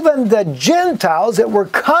 And even the Gentiles that were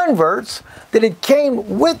converts that had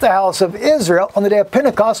came with the house of Israel on the day of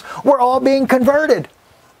Pentecost were all being converted.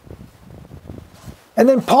 And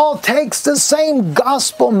then Paul takes the same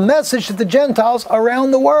gospel message to the Gentiles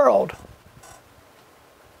around the world.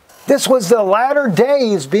 This was the latter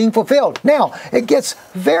days being fulfilled. Now, it gets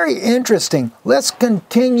very interesting. Let's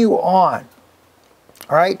continue on.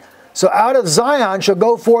 All right? So out of Zion shall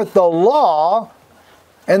go forth the law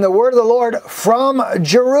and the word of the Lord from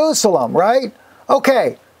Jerusalem, right?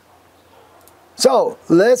 Okay. So,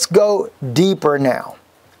 let's go deeper now.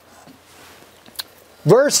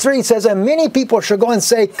 Verse 3 says, and many people shall go and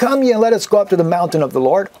say, come ye and let us go up to the mountain of the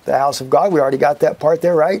Lord, the house of God. We already got that part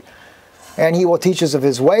there, right? And he will teach us of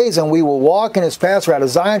his ways, and we will walk in his paths. For out of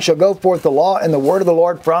Zion shall go forth the law and the word of the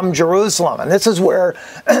Lord from Jerusalem. And this is where,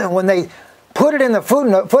 when they put it in the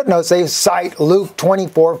footnotes, they cite Luke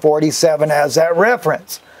 24:47 as that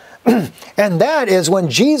reference. And that is when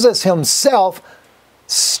Jesus himself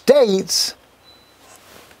states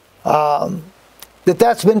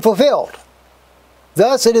that's been fulfilled.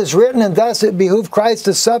 Thus it is written, and thus it behooved Christ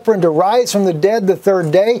to suffer and to rise from the dead the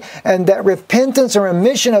third day, and that repentance and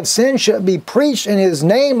remission of sin should be preached in his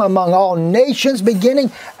name among all nations,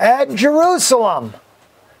 beginning at Jerusalem.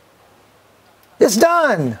 It's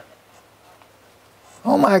done.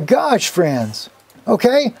 Oh my gosh, friends.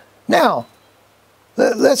 Okay? Now,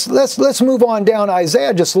 let's move on down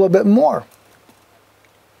Isaiah just a little bit more.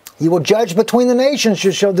 He will judge between the nations,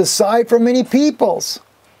 and shall decide for many peoples.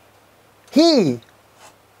 That's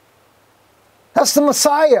the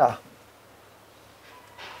Messiah.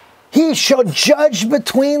 He shall judge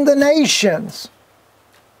between the nations.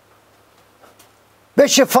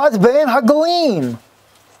 B'shafat ben hagoim.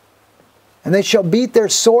 And they shall beat their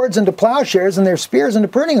swords into plowshares and their spears into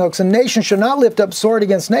pruning hooks, and nation shall not lift up sword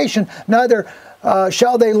against nation, neither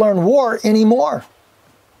shall they learn war anymore.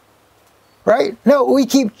 Right? No, we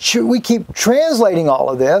keep translating all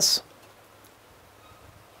of this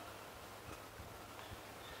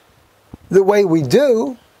the way we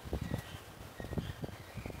do,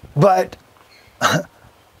 but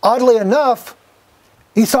oddly enough,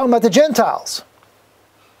 he's talking about the Gentiles.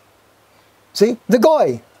 See? The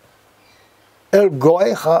Goy. El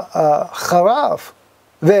Goy charav,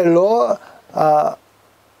 ve'lo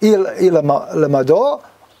ilamado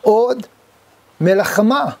od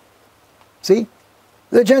melachama. See?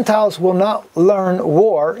 The Gentiles will not learn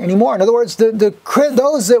war anymore. In other words,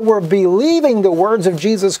 those that were believing the words of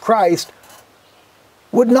Jesus Christ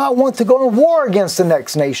would not want to go to war against the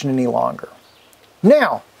next nation any longer.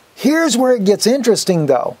 Now, here's where it gets interesting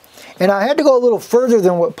though. And I had to go a little further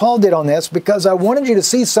than what Paul did on this because I wanted you to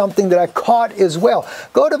see something that I caught as well.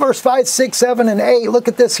 Go to verse 5, 6, 7, and 8. Look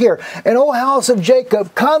at this here. And O house of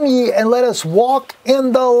Jacob, come ye and let us walk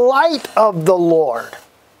in the light of the Lord.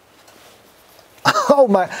 Oh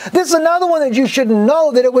my, this is another one that you should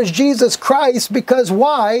know that it was Jesus Christ, because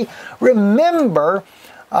why? Remember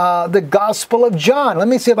the Gospel of John. Let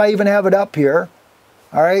me see if I even have it up here.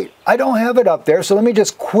 All right, I don't have it up there, so let me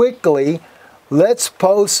just quickly, let's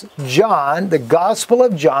post John, the Gospel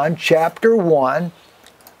of John, chapter 1.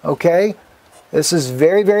 Okay, this is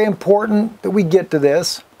very, very important that we get to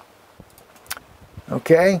this.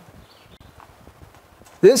 Okay,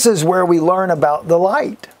 this is where we learn about the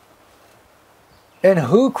light and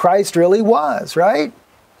who Christ really was, right?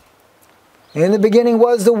 In the beginning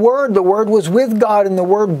was the Word was with God, and the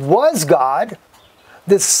Word was God.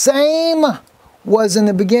 The same was in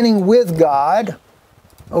the beginning with God,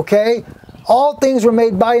 okay? All things were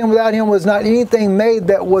made by Him, without Him was not anything made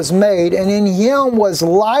that was made, and in Him was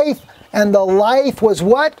life, and the life was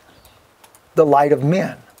what? The light of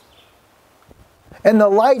men. And the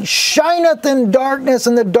light shineth in darkness,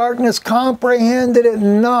 and the darkness comprehended it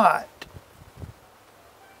not.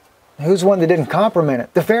 Who's one that didn't comprehend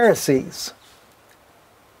it? The Pharisees.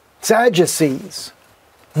 Sadducees.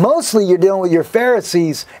 Mostly you're dealing with your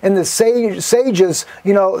Pharisees and the sages,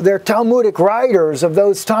 you know, they're Talmudic writers of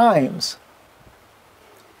those times.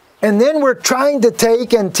 And then we're trying to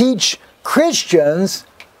take and teach Christians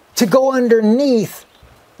to go underneath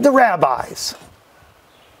the rabbis.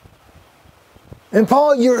 And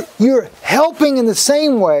Paul, you're helping in the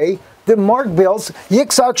same way that Mark Biltz,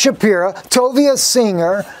 Yitzhak Shapira, Tovia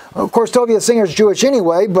Singer, of course Tovia Singer is Jewish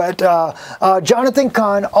anyway, but Jonathan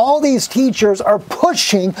Kahn, all these teachers are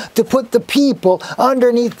pushing to put the people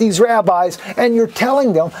underneath these rabbis, and you're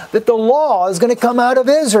telling them that the law is going to come out of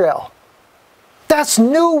Israel. That's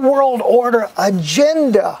New World Order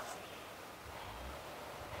agenda.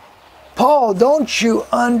 Paul, don't you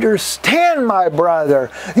understand, my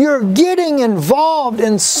brother? You're getting involved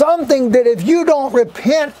in something that if you don't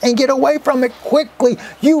repent and get away from it quickly,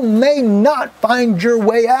 you may not find your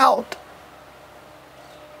way out.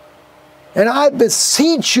 And I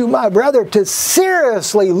beseech you, my brother, to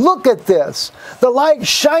seriously look at this. The light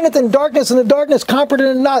shineth in darkness, and the darkness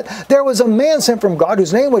comprehended it not. There was a man sent from God,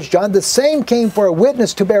 whose name was John. The same came for a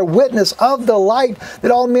witness, to bear witness of the light,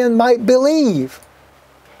 that all men might believe.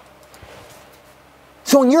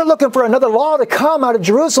 So when you're looking for another law to come out of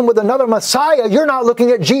Jerusalem with another Messiah, you're not looking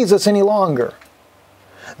at Jesus any longer.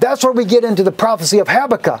 That's where we get into the prophecy of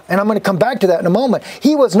Habakkuk, and I'm going to come back to that in a moment.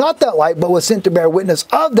 He was not that light, but was sent to bear witness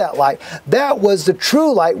of that light. That was the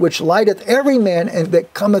true light, which lighteth every man and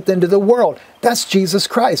that cometh into the world. That's Jesus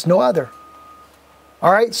Christ, no other.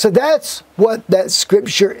 All right, so that's what that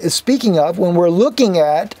scripture is speaking of when we're looking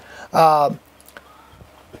at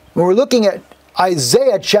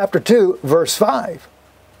Isaiah chapter 2, verse 5.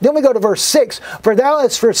 Then we go to verse 6. For thou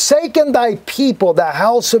hast forsaken thy people, the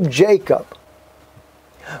house of Jacob.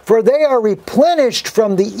 For they are replenished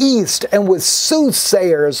from the east, and with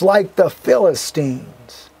soothsayers like the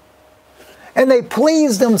Philistines. And they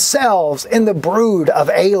please themselves in the brood of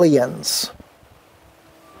aliens.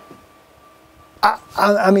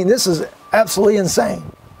 I mean, this is absolutely insane.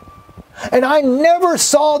 And I never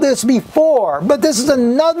saw this before, but this is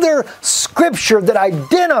another scripture that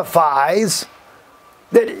identifies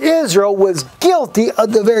that Israel was guilty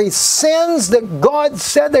of the very sins that God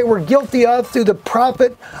said they were guilty of through the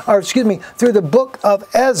prophet, or excuse me, through the book of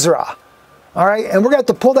Ezra. All right, and we're going to have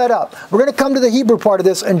to pull that up. We're going to come to the Hebrew part of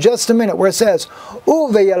this in just a minute, where it says,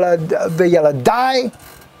 Ve'yaladai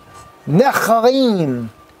necharim.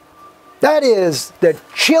 That is the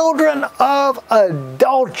children of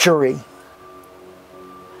adultery.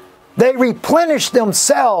 They replenish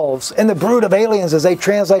themselves in the brood of aliens, as they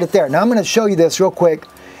translate it there. Now I'm going to show you this real quick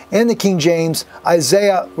in the King James.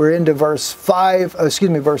 Isaiah, we're into verse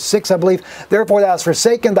 6, I believe. Therefore thou hast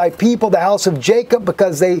forsaken thy people, the house of Jacob,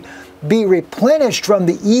 because they be replenished from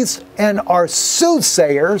the east and are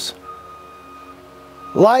soothsayers,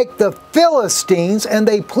 like the Philistines, and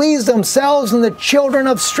they please themselves in the children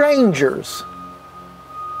of strangers.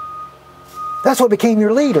 That's what became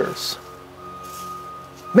your leaders.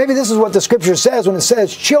 Maybe this is what the scripture says when it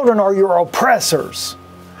says, children are your oppressors.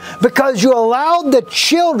 Because you allowed the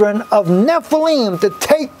children of Nephilim to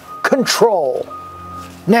take control.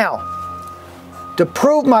 Now, to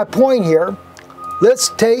prove my point here,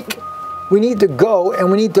 we need to go and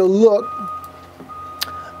we need to look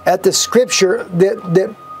at the scripture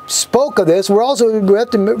that spoke of this. We have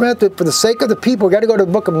to, for the sake of the people, we've got to go to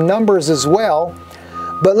the book of Numbers as well.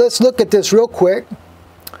 But let's look at this real quick.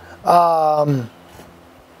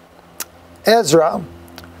 Ezra,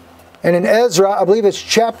 and in Ezra, I believe it's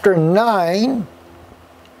chapter 9.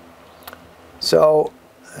 So,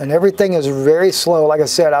 and everything is very slow. Like I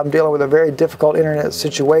said, I'm dealing with a very difficult internet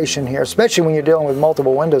situation here, especially when you're dealing with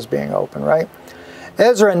multiple windows being open, right?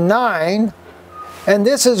 Ezra 9, and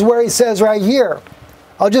this is where he says right here.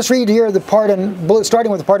 I'll just read here the part in blue,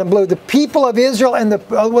 starting with the part in blue. The people of Israel and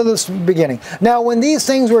this beginning. Now, when these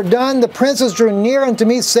things were done, the princes drew near unto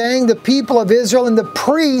me, saying, the people of Israel and the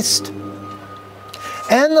priest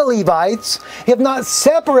and the Levites have not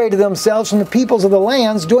separated themselves from the peoples of the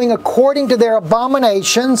lands, doing according to their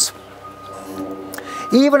abominations,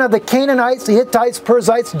 even of the Canaanites, the Hittites,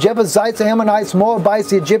 Perizzites, Jebusites, Ammonites, Moabites,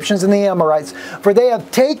 the Egyptians, and the Amorites. For they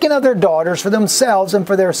have taken of their daughters for themselves and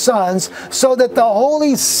for their sons, so that the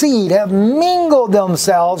holy seed have mingled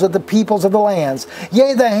themselves with the peoples of the lands.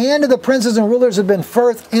 Yea, the hand of the princes and rulers have been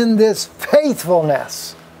first in this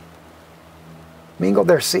faithfulness. Mingled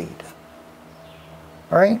their seed.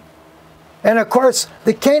 All right? And of course,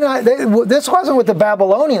 the Canaanite, this wasn't with the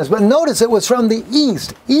Babylonians, but notice it was from the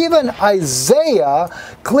east. Even Isaiah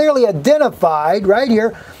clearly identified right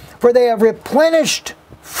here, for they have replenished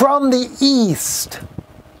from the east.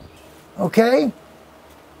 Okay?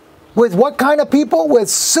 With what kind of people? With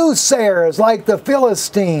soothsayers like the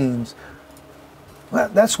Philistines. Well,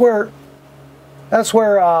 that's where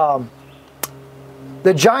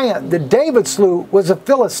the giant that David slew was a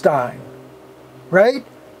Philistine. Right?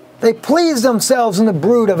 They pleased themselves in the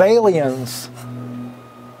brood of aliens.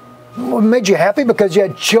 What made you happy? Because you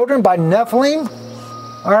had children by Nephilim?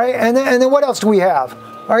 All right, and then what else do we have?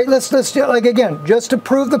 All right, let's do, like, again, just to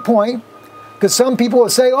prove the point, because some people will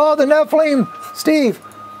say, oh, the Nephilim, Steve,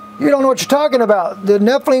 you don't know what you're talking about. The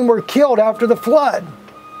Nephilim were killed after the flood.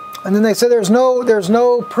 And then they say there's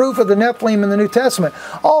no proof of the Nephilim in the New Testament.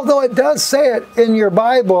 Although it does say it in your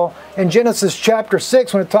Bible in Genesis chapter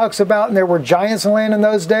 6 when it talks about, and there were giants in the land in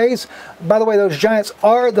those days. By the way, those giants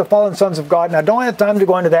are the fallen sons of God. And I don't have time to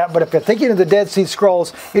go into that, but if you're thinking of the Dead Sea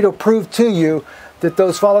Scrolls, it'll prove to you that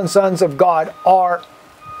those fallen sons of God are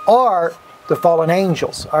the fallen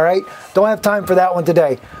angels, all right? Don't have time for that one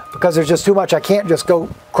today because there's just too much. I can't just go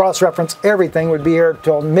cross-reference everything. We'd be here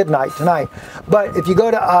till midnight tonight. But if you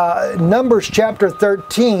go to Numbers chapter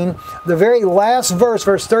 13, the very last verse,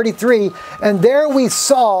 verse 33, and there we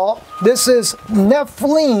saw, this is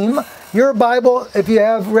Nephilim. Your Bible, if you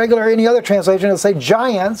have regular any other translation, it'll say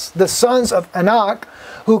giants, the sons of Anak,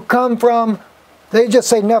 who come from, they just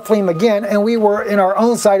say Nephilim again, and we were in our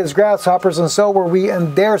own sight as grasshoppers, and so were we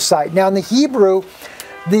in their sight. Now in the Hebrew,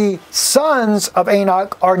 the sons of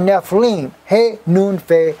Anak are Nephilim. He, Nun,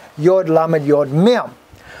 Fe, Yod, Lamed, Yod, Mem.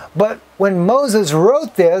 But when Moses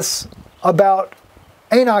wrote this about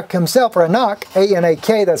Anak himself, or Anak,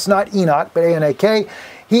 A-N-A-K, that's not Enoch, but A-N-A-K,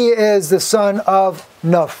 he is the son of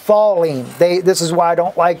Nephalim. This is why I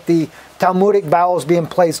don't like the Talmudic vowels being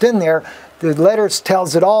placed in there. The letters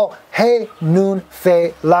tells it all. He, Nun,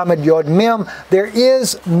 Fe, Lamed, Yod, Mem. There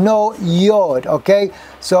is no Yod, okay?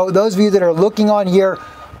 So those of you that are looking on here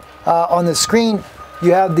on the screen,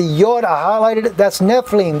 you have the Yod, I highlighted it, that's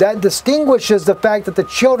Nephilim. That distinguishes the fact that the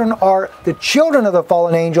children are the children of the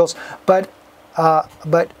fallen angels, but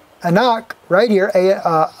Anak, right here,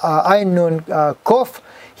 Ayin Nun Kof,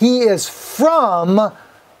 he is from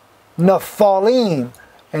Nephalim.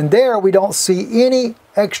 And there we don't see any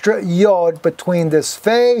extra yod between this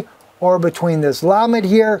Fe or between this Lamed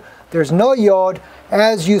here. There's no yod,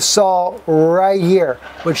 as you saw right here,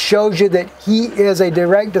 which shows you that he is a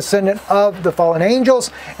direct descendant of the fallen angels.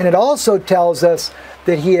 And it also tells us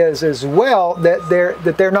that he is as well,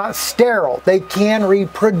 that they're not sterile. They can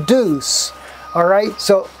reproduce. All right,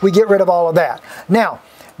 so we get rid of all of that. Now,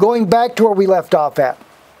 going back to where we left off at.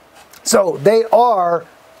 So they are,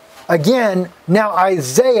 again, now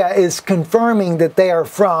Isaiah is confirming that they are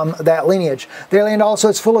from that lineage. Their land also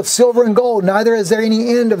is full of silver and gold, neither is there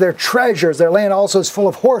any end of their treasures. Their land also is full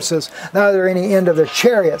of horses, neither any end of their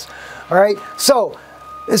chariots. All right, so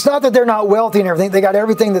it's not that they're not wealthy and everything. They got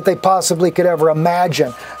everything that they possibly could ever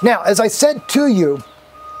imagine. Now, as I said to you,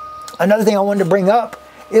 another thing I wanted to bring up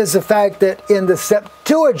is the fact that in the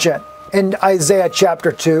Septuagint, in Isaiah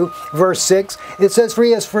chapter 2, verse 6, it says, For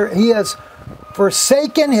he has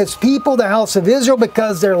forsaken his people, the house of Israel,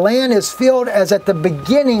 because their land is filled as at the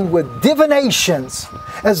beginning with divinations,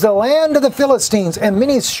 as the land of the Philistines, and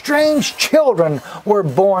many strange children were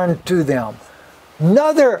born to them.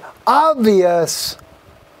 Another obvious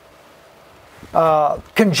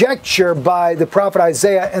conjecture by the prophet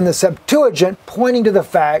Isaiah in the Septuagint, pointing to the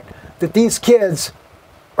fact that these kids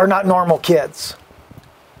are not normal kids.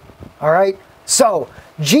 All right? So,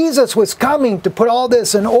 Jesus was coming to put all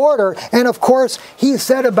this in order, and of course, he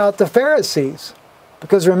said about the Pharisees.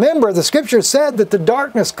 Because remember, the scripture said that the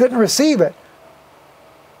darkness couldn't receive it.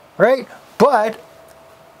 Right? But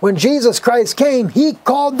when Jesus Christ came, he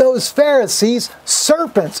called those Pharisees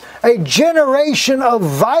serpents, a generation of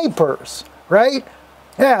vipers. Right?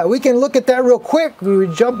 Yeah, we can look at that real quick. We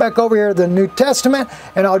jump back over here to the New Testament,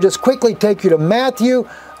 and I'll just quickly take you to Matthew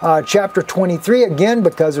chapter 23 again,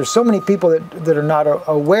 because there's so many people that are not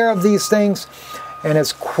aware of these things, and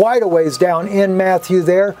it's quite a ways down in Matthew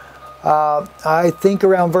there. I think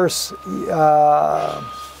around verse,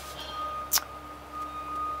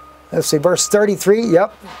 let's see, verse 33,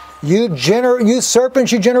 yep. You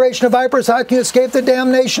serpents, you generation of vipers, how can you escape the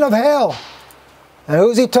damnation of hell? And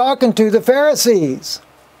who's he talking to? The Pharisees.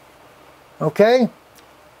 Okay?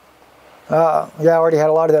 Yeah, I already had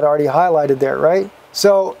a lot of that already highlighted there, right?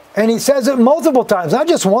 So, and he says it multiple times, not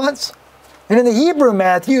just once. And in the Hebrew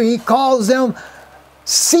Matthew, he calls them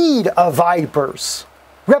seed of vipers,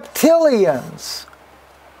 reptilians,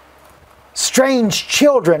 strange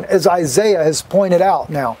children, as Isaiah has pointed out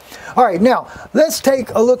now. All right, now, let's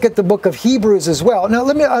take a look at the book of Hebrews as well. Now,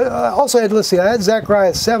 let me, let's see, I had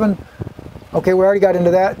Zechariah 7. Okay, we already got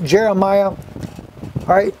into that. Jeremiah. All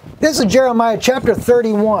right, this is Jeremiah chapter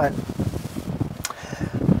 31.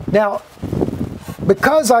 Now,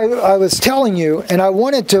 because I was telling you, and I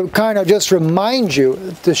wanted to kind of just remind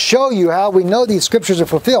you, to show you how we know these scriptures are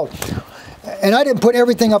fulfilled. And I didn't put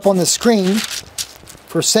everything up on the screen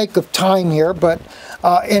for sake of time here, but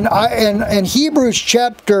in Hebrews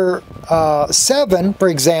chapter 7, for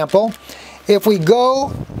example, if we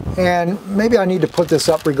go, and maybe I need to put this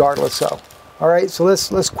up regardless, so. All right, so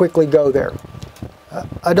let's quickly go there.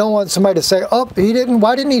 I don't want somebody to say, "Oh, he didn't.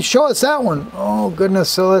 Why didn't he show us that one?" Oh goodness.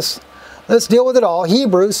 So let's deal with it all.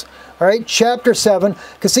 Hebrews, all right, chapter 7.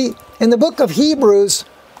 Because see, in the book of Hebrews,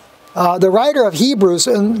 the writer of Hebrews,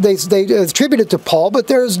 and they attribute it to Paul, but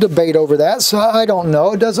there's debate over that. So I don't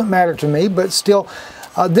know. It doesn't matter to me. But still,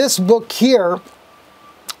 this book here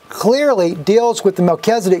clearly deals with the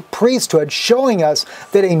Melchizedek priesthood, showing us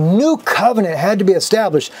that a new covenant had to be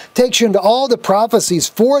established. Takes you into all the prophecies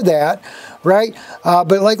for that, right? But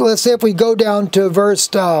like, let's say if we go down to verse,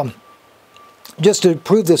 just to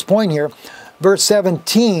prove this point here, verse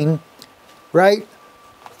 17, right?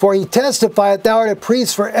 For he testifieth, thou art a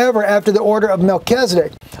priest forever after the order of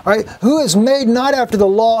Melchizedek. All right, who is made not after the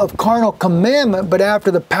law of carnal commandment, but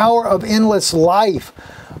after the power of endless life,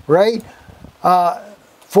 right?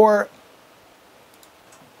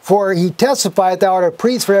 For he testifieth, thou art a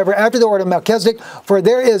priest forever after the order of Melchizedek. For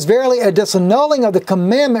there is verily a disannulling of the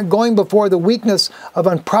commandment, going before the weakness of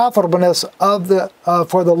unprofitableness of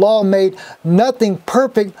for the law made nothing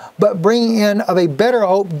perfect, but bringing in of a better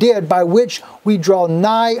hope did, by which we draw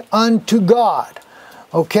nigh unto God.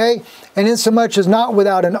 Okay? And insomuch as not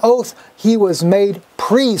without an oath he was made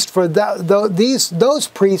priest, for those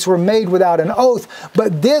priests were made without an oath,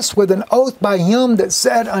 but this with an oath by him that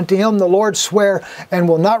said unto him, the Lord swear, and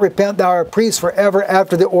will not repent, thou art a priest forever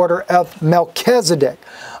after the order of Melchizedek.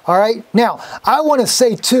 All right? Now, I want to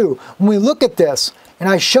say too, when we look at this, and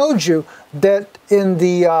I showed you that in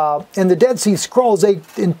the Dead Sea Scrolls, they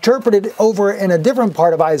interpreted over in a different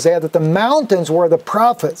part of Isaiah that the mountains were the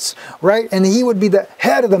prophets, right? And he would be the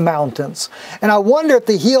head of the mountains. And I wonder if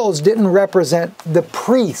the hills didn't represent the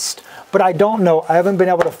priest, but I don't know. I haven't been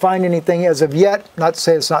able to find anything as of yet, not to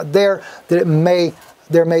say it's not there, that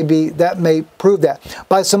there may be, that may prove that.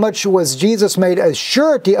 By so much was Jesus made a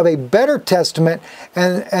surety of a better testament,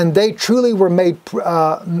 and they truly were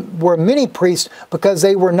many priests, because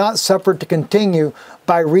they were not suffered to continue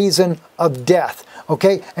by reason of death.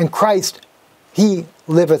 Okay? And Christ, he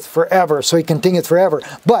liveth forever, so he continueth forever.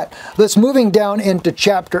 But let's moving down into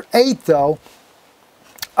chapter 8, though,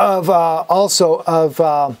 of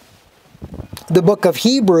the book of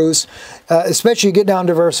Hebrews, especially you get down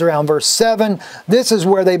to around verse 7. This is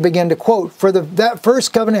where they begin to quote, "For that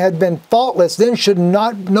first covenant had been faultless, then should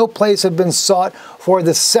no place have been sought for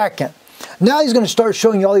the second." Now he's going to start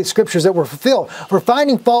showing you all these scriptures that were fulfilled. "For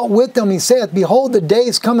finding fault with them, he saith, Behold, the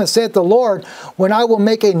days come, saith the Lord, when I will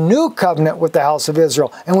make a new covenant with the house of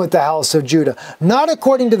Israel and with the house of Judah, not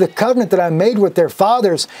according to the covenant that I made with their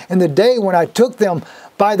fathers in the day when I took them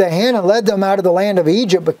by the hand and led them out of the land of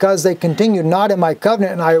Egypt, because they continued not in my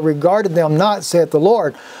covenant, and I regarded them not, saith the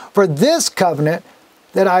Lord. For this covenant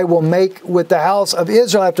that I will make with the house of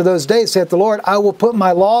Israel after those days, saith the Lord, I will put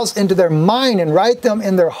my laws into their mind and write them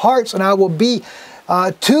in their hearts, and I will be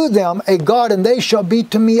to them a God, and they shall be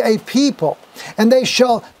to me a people. And they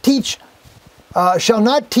shall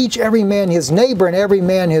not teach every man his neighbor and every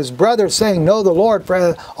man his brother, saying, Know the Lord,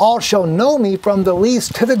 for all shall know me, from the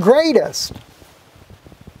least to the greatest."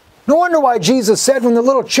 No wonder why Jesus said, when the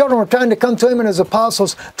little children were trying to come to him and his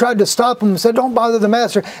apostles tried to stop him and said, "Don't bother the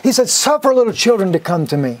master," he said, "Suffer little children to come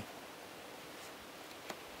to me."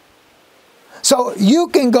 So you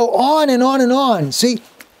can go on and on and on. See,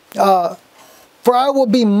 "For I will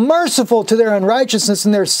be merciful to their unrighteousness,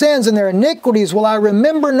 and their sins and their iniquities will I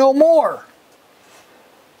remember no more."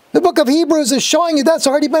 The book of Hebrews is showing you that's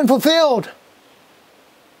already been fulfilled.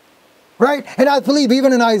 Right? And I believe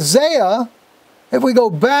even in Isaiah, if we go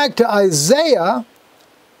back to Isaiah,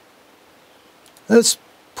 let's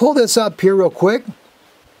pull this up here real quick.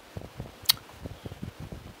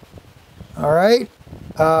 All right.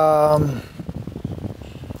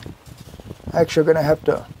 Actually, we're going to have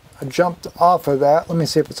to jump off of that. Let me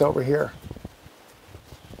see if it's over here.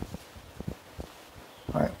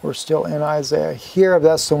 All right, we're still in Isaiah here.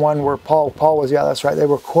 That's the one where Paul was. Yeah, that's right. They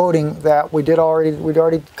were quoting that. We'd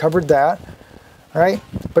already covered that. Right?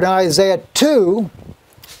 But in Isaiah 2,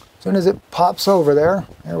 as soon as it pops over there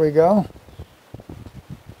we go.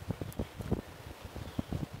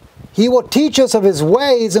 "He will teach us of his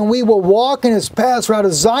ways, and we will walk in his paths. For out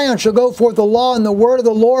of Zion shall go forth the law and the word of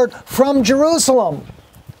the Lord from Jerusalem."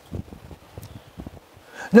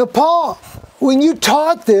 Now, Paul, when you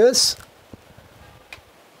taught this,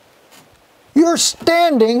 you're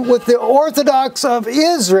standing with the Orthodox of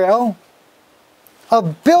Israel,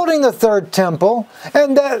 of building the third temple,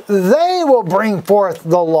 and that they will bring forth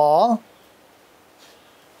the law,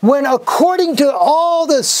 when according to all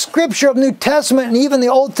the scripture of New Testament and even the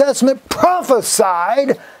Old Testament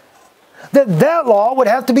prophesied that law would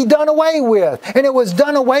have to be done away with. And it was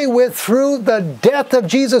done away with through the death of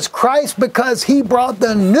Jesus Christ, because he brought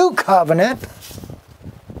the new covenant.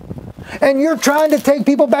 And you're trying to take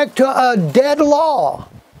people back to a dead law.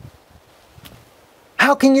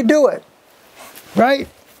 How can you do it? Right?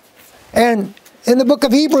 And in the book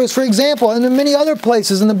of Hebrews, for example, and in many other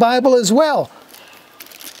places in the Bible as well.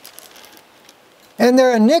 "And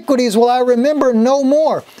their iniquities will I remember no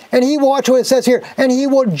more." And he, watch what it says here, "And he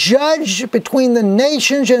will judge between the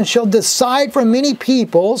nations and shall decide for many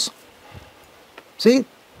peoples." See?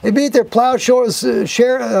 They beat their beat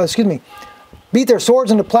their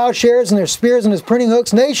swords into plowshares and their spears into pruning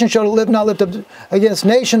hooks. "Nation shall not lift up against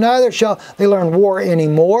nation, neither shall they learn war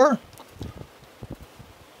anymore.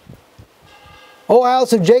 O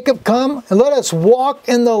house of Jacob, come and let us walk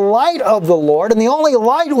in the light of the Lord." And the only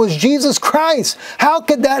light was Jesus Christ. How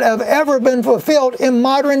could that have ever been fulfilled in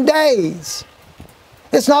modern days?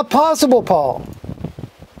 It's not possible, Paul.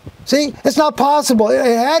 See, it's not possible. It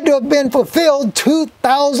had to have been fulfilled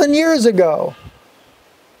 2,000 years ago.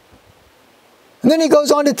 And then he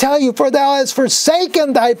goes on to tell you, "For thou hast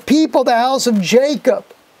forsaken thy people, the house of Jacob.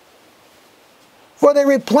 For they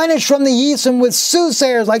replenish from the east and with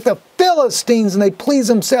soothsayers like the Philistines, and they please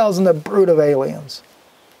themselves in the brood of aliens."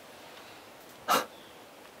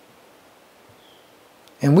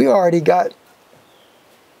 And we already got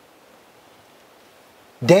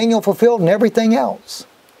Daniel fulfilled and everything else.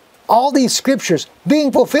 All these scriptures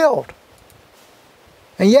being fulfilled.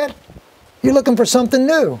 And yet, you're looking for something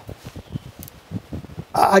new.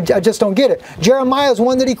 I just don't get it. Jeremiah is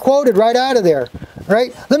one that he quoted right out of there.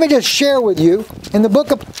 Right? Let me just share with you, in the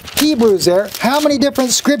book of Hebrews there, how many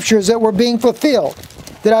different scriptures that were being fulfilled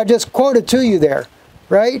that I just quoted to you there.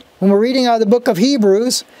 Right? When we're reading out of the book of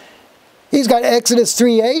Hebrews, He's got Exodus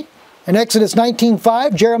 3:8 and Exodus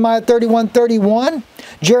 19:5, Jeremiah 31:31,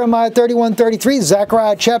 Jeremiah 31:33,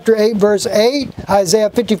 Zechariah chapter 8 verse 8, Isaiah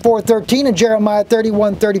 54:13, and Jeremiah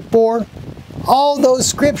 31:34. All those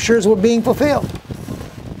scriptures were being fulfilled.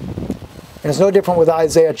 And it's no different with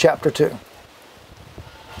Isaiah chapter 2.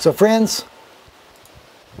 So friends,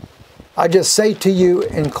 I just say to you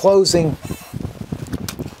in closing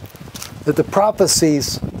that the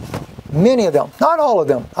prophecies, many of them, not all of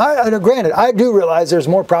them, granted, I do realize there's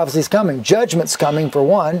more prophecies coming. Judgment's coming for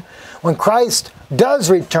one. When Christ does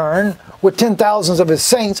return with 10,000s of his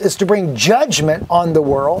saints, it's to bring judgment on the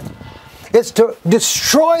world. It's to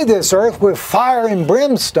destroy this earth with fire and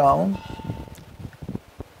brimstone.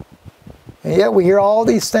 And yet we hear all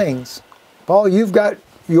these things. Paul, you've got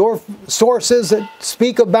your sources that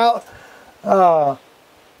speak about fire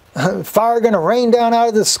going to rain down out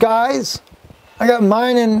of the skies. I got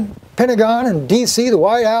mine in Pentagon and D.C., the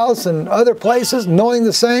White House, and other places knowing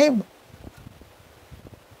the same.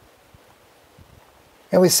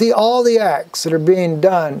 And we see all the acts that are being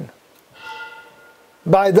done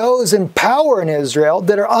by those in power in Israel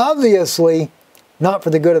that are obviously not for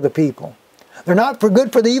the good of the people. They're not for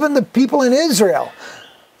good for even the people in Israel.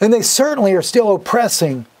 And they certainly are still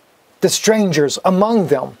oppressing the strangers among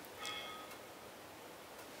them.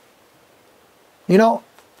 You know,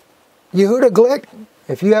 Yehuda Glick,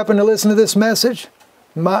 if you happen to listen to this message,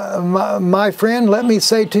 my friend, let me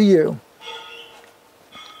say to you,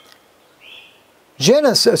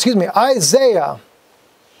 Isaiah,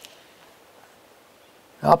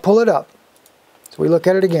 I'll pull it up so we look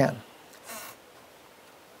at it again.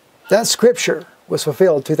 That scripture was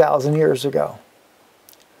fulfilled 2,000 years ago.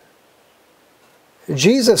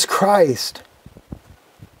 Jesus Christ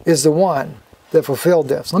is the one that fulfilled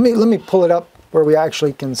this. Let me pull it up where we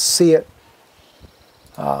actually can see it.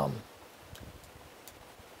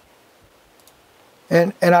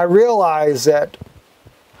 And I realize that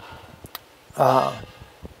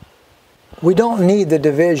we don't need the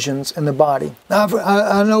divisions in the body. Now,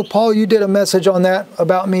 I know, Paul, you did a message on that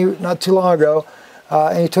about me not too long ago,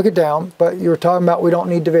 and you took it down, but you were talking about we don't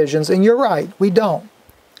need divisions, and you're right, we don't.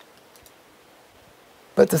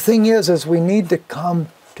 But the thing is we need to come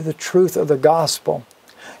to the truth of the gospel.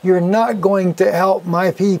 You're not going to help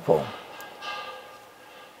my people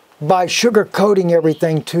by sugarcoating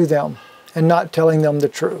everything to them and not telling them the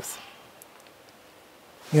truth.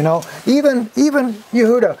 You know, even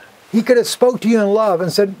Yehuda, he could have spoke to you in love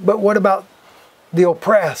and said, but what about the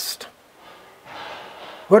oppressed?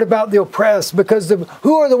 What about the oppressed? Because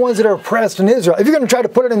who are the ones that are oppressed in Israel? If you're going to try to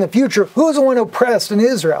put it in the future, who's the one oppressed in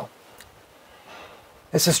Israel?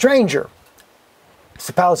 It's a stranger. It's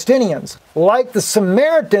the Palestinians. Like the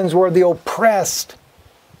Samaritans were the oppressed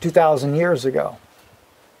 2,000 years ago.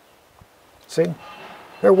 See?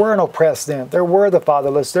 There were no oppressed then. There were the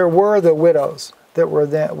fatherless. There were the widows that were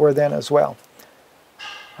then as well.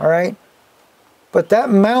 All right? But that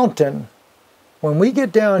mountain, when we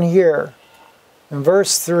get down here in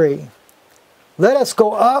verse 3, let us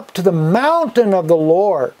go up to the mountain of the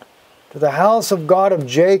Lord, to the house of God of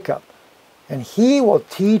Jacob, and he will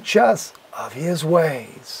teach us of his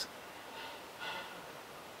ways.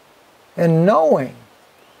 And knowing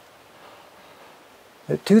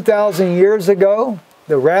that 2,000 years ago,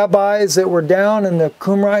 the rabbis that were down in the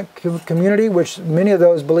Qumrite community, which many of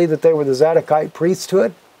those believe that they were the Zadokite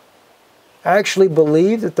priesthood, actually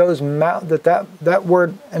believed that that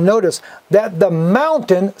word, and notice that the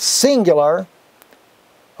mountain, singular,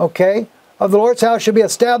 okay, of the Lord's house should be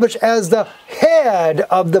established as the head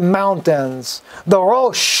of the mountains, the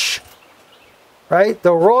Rosh, right?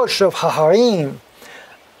 The Rosh of Haharim.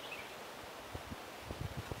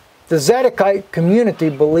 The Zadokite community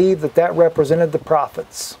believed that that represented the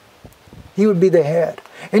prophets. He would be the head.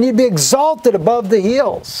 And he'd be exalted above the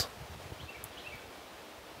hills.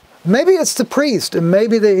 Maybe it's the priest, and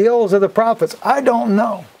maybe the hills are the prophets. I don't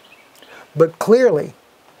know. But clearly,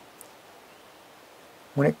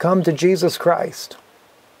 when it comes to Jesus Christ,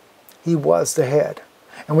 he was the head.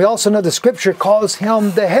 And we also know the scripture calls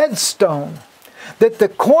him the headstone. That the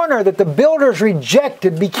corner that the builders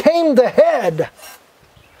rejected became the head.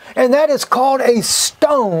 And that is called a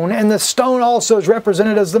stone, and the stone also is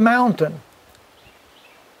represented as the mountain.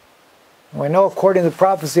 We know according to the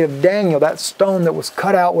prophecy of Daniel, that stone that was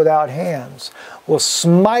cut out without hands will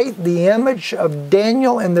smite the image of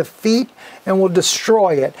Daniel in the feet and will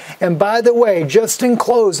destroy it. And by the way, just in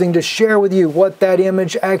closing, to share with you what that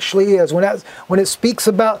image actually is. When it speaks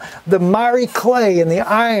about the miry clay and the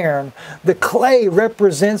iron, the clay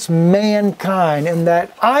represents mankind, and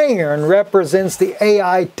that iron represents the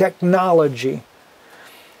AI technology.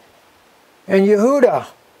 And Yehuda,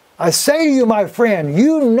 I say to you, my friend,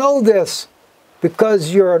 you know this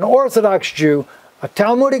because you're an Orthodox Jew, a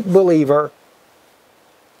Talmudic believer,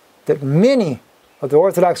 that many of the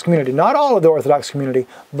Orthodox community, not all of the Orthodox community,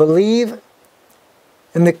 believe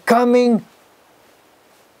in the coming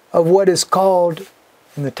of what is called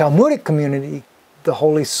in the Talmudic community the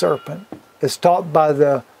Holy Serpent, as taught by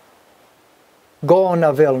the Gaon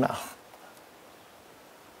of Vilna.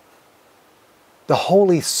 The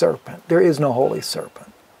Holy Serpent. There is no Holy Serpent.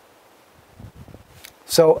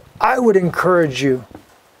 So I would encourage you,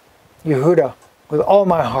 Yehuda, with all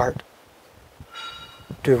my heart,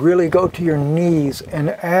 to really go to your knees and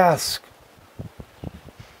ask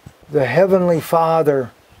the Heavenly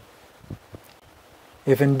Father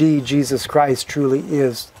if indeed Jesus Christ truly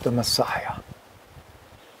is the Messiah.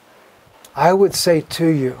 I would say to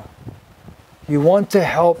you, you want to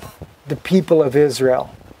help the people of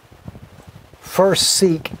Israel, first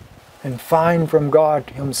seek and find from God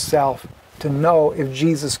Himself to know if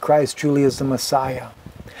Jesus Christ truly is the Messiah.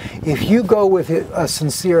 If you go with a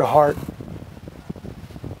sincere heart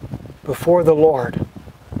before the Lord,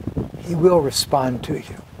 He will respond to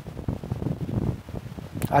you.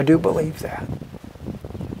 I do believe that.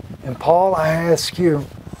 And Paul, I ask you,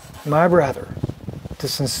 my brother, to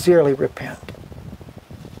sincerely repent.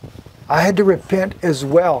 I had to repent as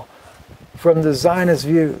well from the Zionist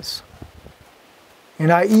views.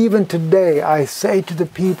 And even today, I say to the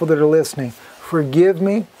people that are listening, forgive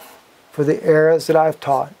me for the errors that I've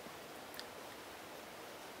taught.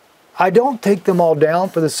 I don't take them all down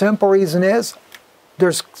for the simple reason is,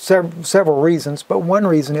 there's several reasons, but one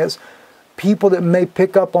reason is, people that may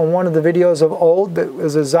pick up on one of the videos of old that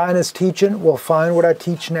was a Zionist teaching will find what I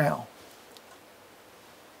teach now.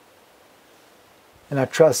 And I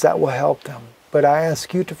trust that will help them. But I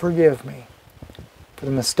ask you to forgive me for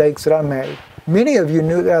the mistakes that I made. Many of you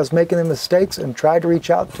knew that I was making the mistakes and tried to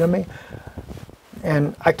reach out to me.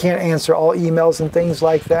 And I can't answer all emails and things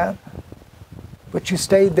like that. But you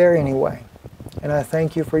stayed there anyway. And I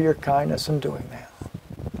thank you for your kindness in doing that.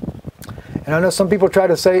 And I know some people try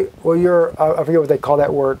to say, well, you're, I forget what they call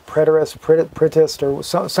that word, preterist, or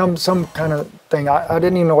some kind of thing. I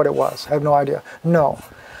didn't even know what it was. I have no idea. No.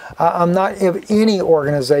 I'm not of any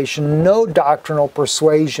organization, no doctrinal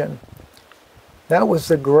persuasion. That was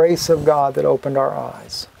the grace of God that opened our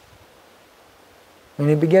eyes. And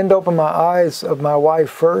He began to open my eyes of my wife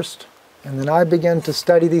first, and then I began to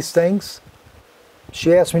study these things.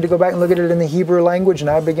 She asked me to go back and look at it in the Hebrew language, and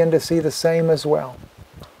I began to see the same as well.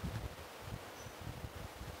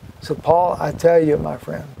 So Paul, I tell you, my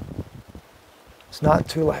friend, it's not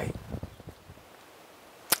too late.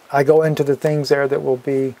 I go into the things there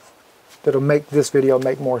that that'll make this video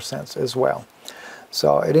make more sense as well.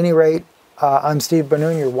 So at any rate, I'm Steve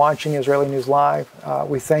Ben-Nun. You're watching Israeli News Live.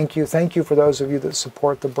 We thank you. Thank you for those of you that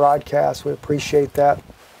support the broadcast. We appreciate that.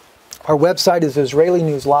 Our website is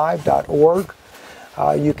israelinewslive.org.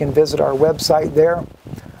 You can visit our website there.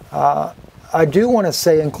 I do want to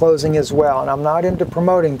say in closing as well, and I'm not into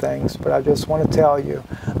promoting things, but I just want to tell you,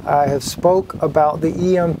 I have spoke about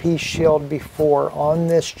the EMP shield before on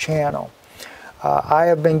this channel. I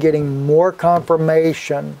have been getting more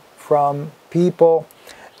confirmation from people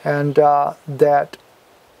and that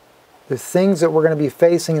the things that we're going to be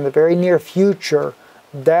facing in the very near future,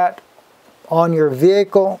 that on your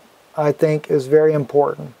vehicle, I think is very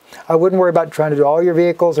important. I wouldn't worry about trying to do all your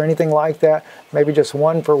vehicles or anything like that. Maybe just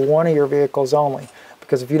one for one of your vehicles only.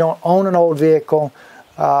 Because if you don't own an old vehicle,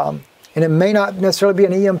 and it may not necessarily be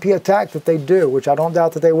an EMP attack that they do, which I don't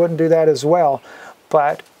doubt that they wouldn't do that as well,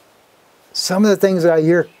 but some of the things that I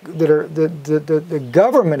hear that are the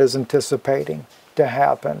government is anticipating to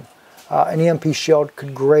happen, an EMP shield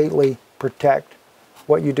could greatly protect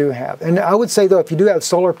what you do have. And I would say though, if you do have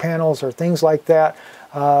solar panels or things like that,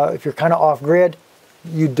 if you're kind of off grid,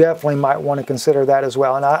 you definitely might want to consider that as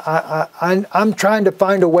well. And I'm trying to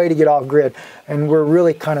find a way to get off grid, and we're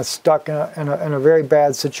really kind of stuck in a very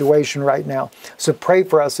bad situation right now. So pray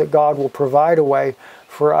for us that God will provide a way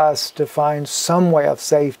for us to find some way of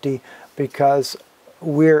safety, because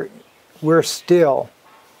we're still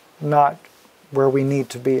not where we need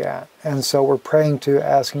to be at. And so we're praying to,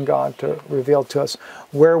 asking God to reveal to us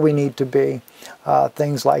where we need to be,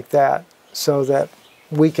 things like that, so that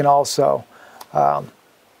we can also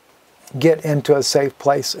get into a safe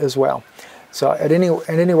place as well. So at any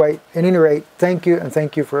rate, thank you, and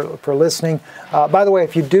thank you for listening. By the way,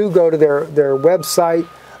 if you do go to their website,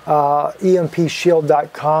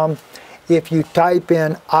 empshield.com, if you type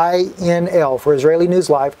in INL for Israeli News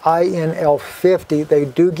Live, INL 50, they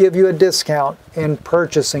do give you a discount in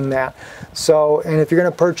purchasing that. So, and if you're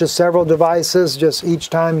going to purchase several devices, just each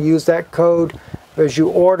time use that code as you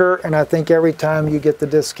order, and I think every time you get the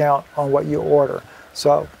discount on what you order.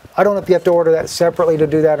 So I don't know if you have to order that separately to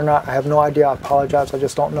do that or not. I have no idea. I apologize. I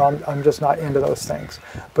just don't know. I'm just not into those things.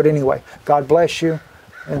 But anyway, God bless you,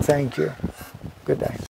 and thank you. Good day.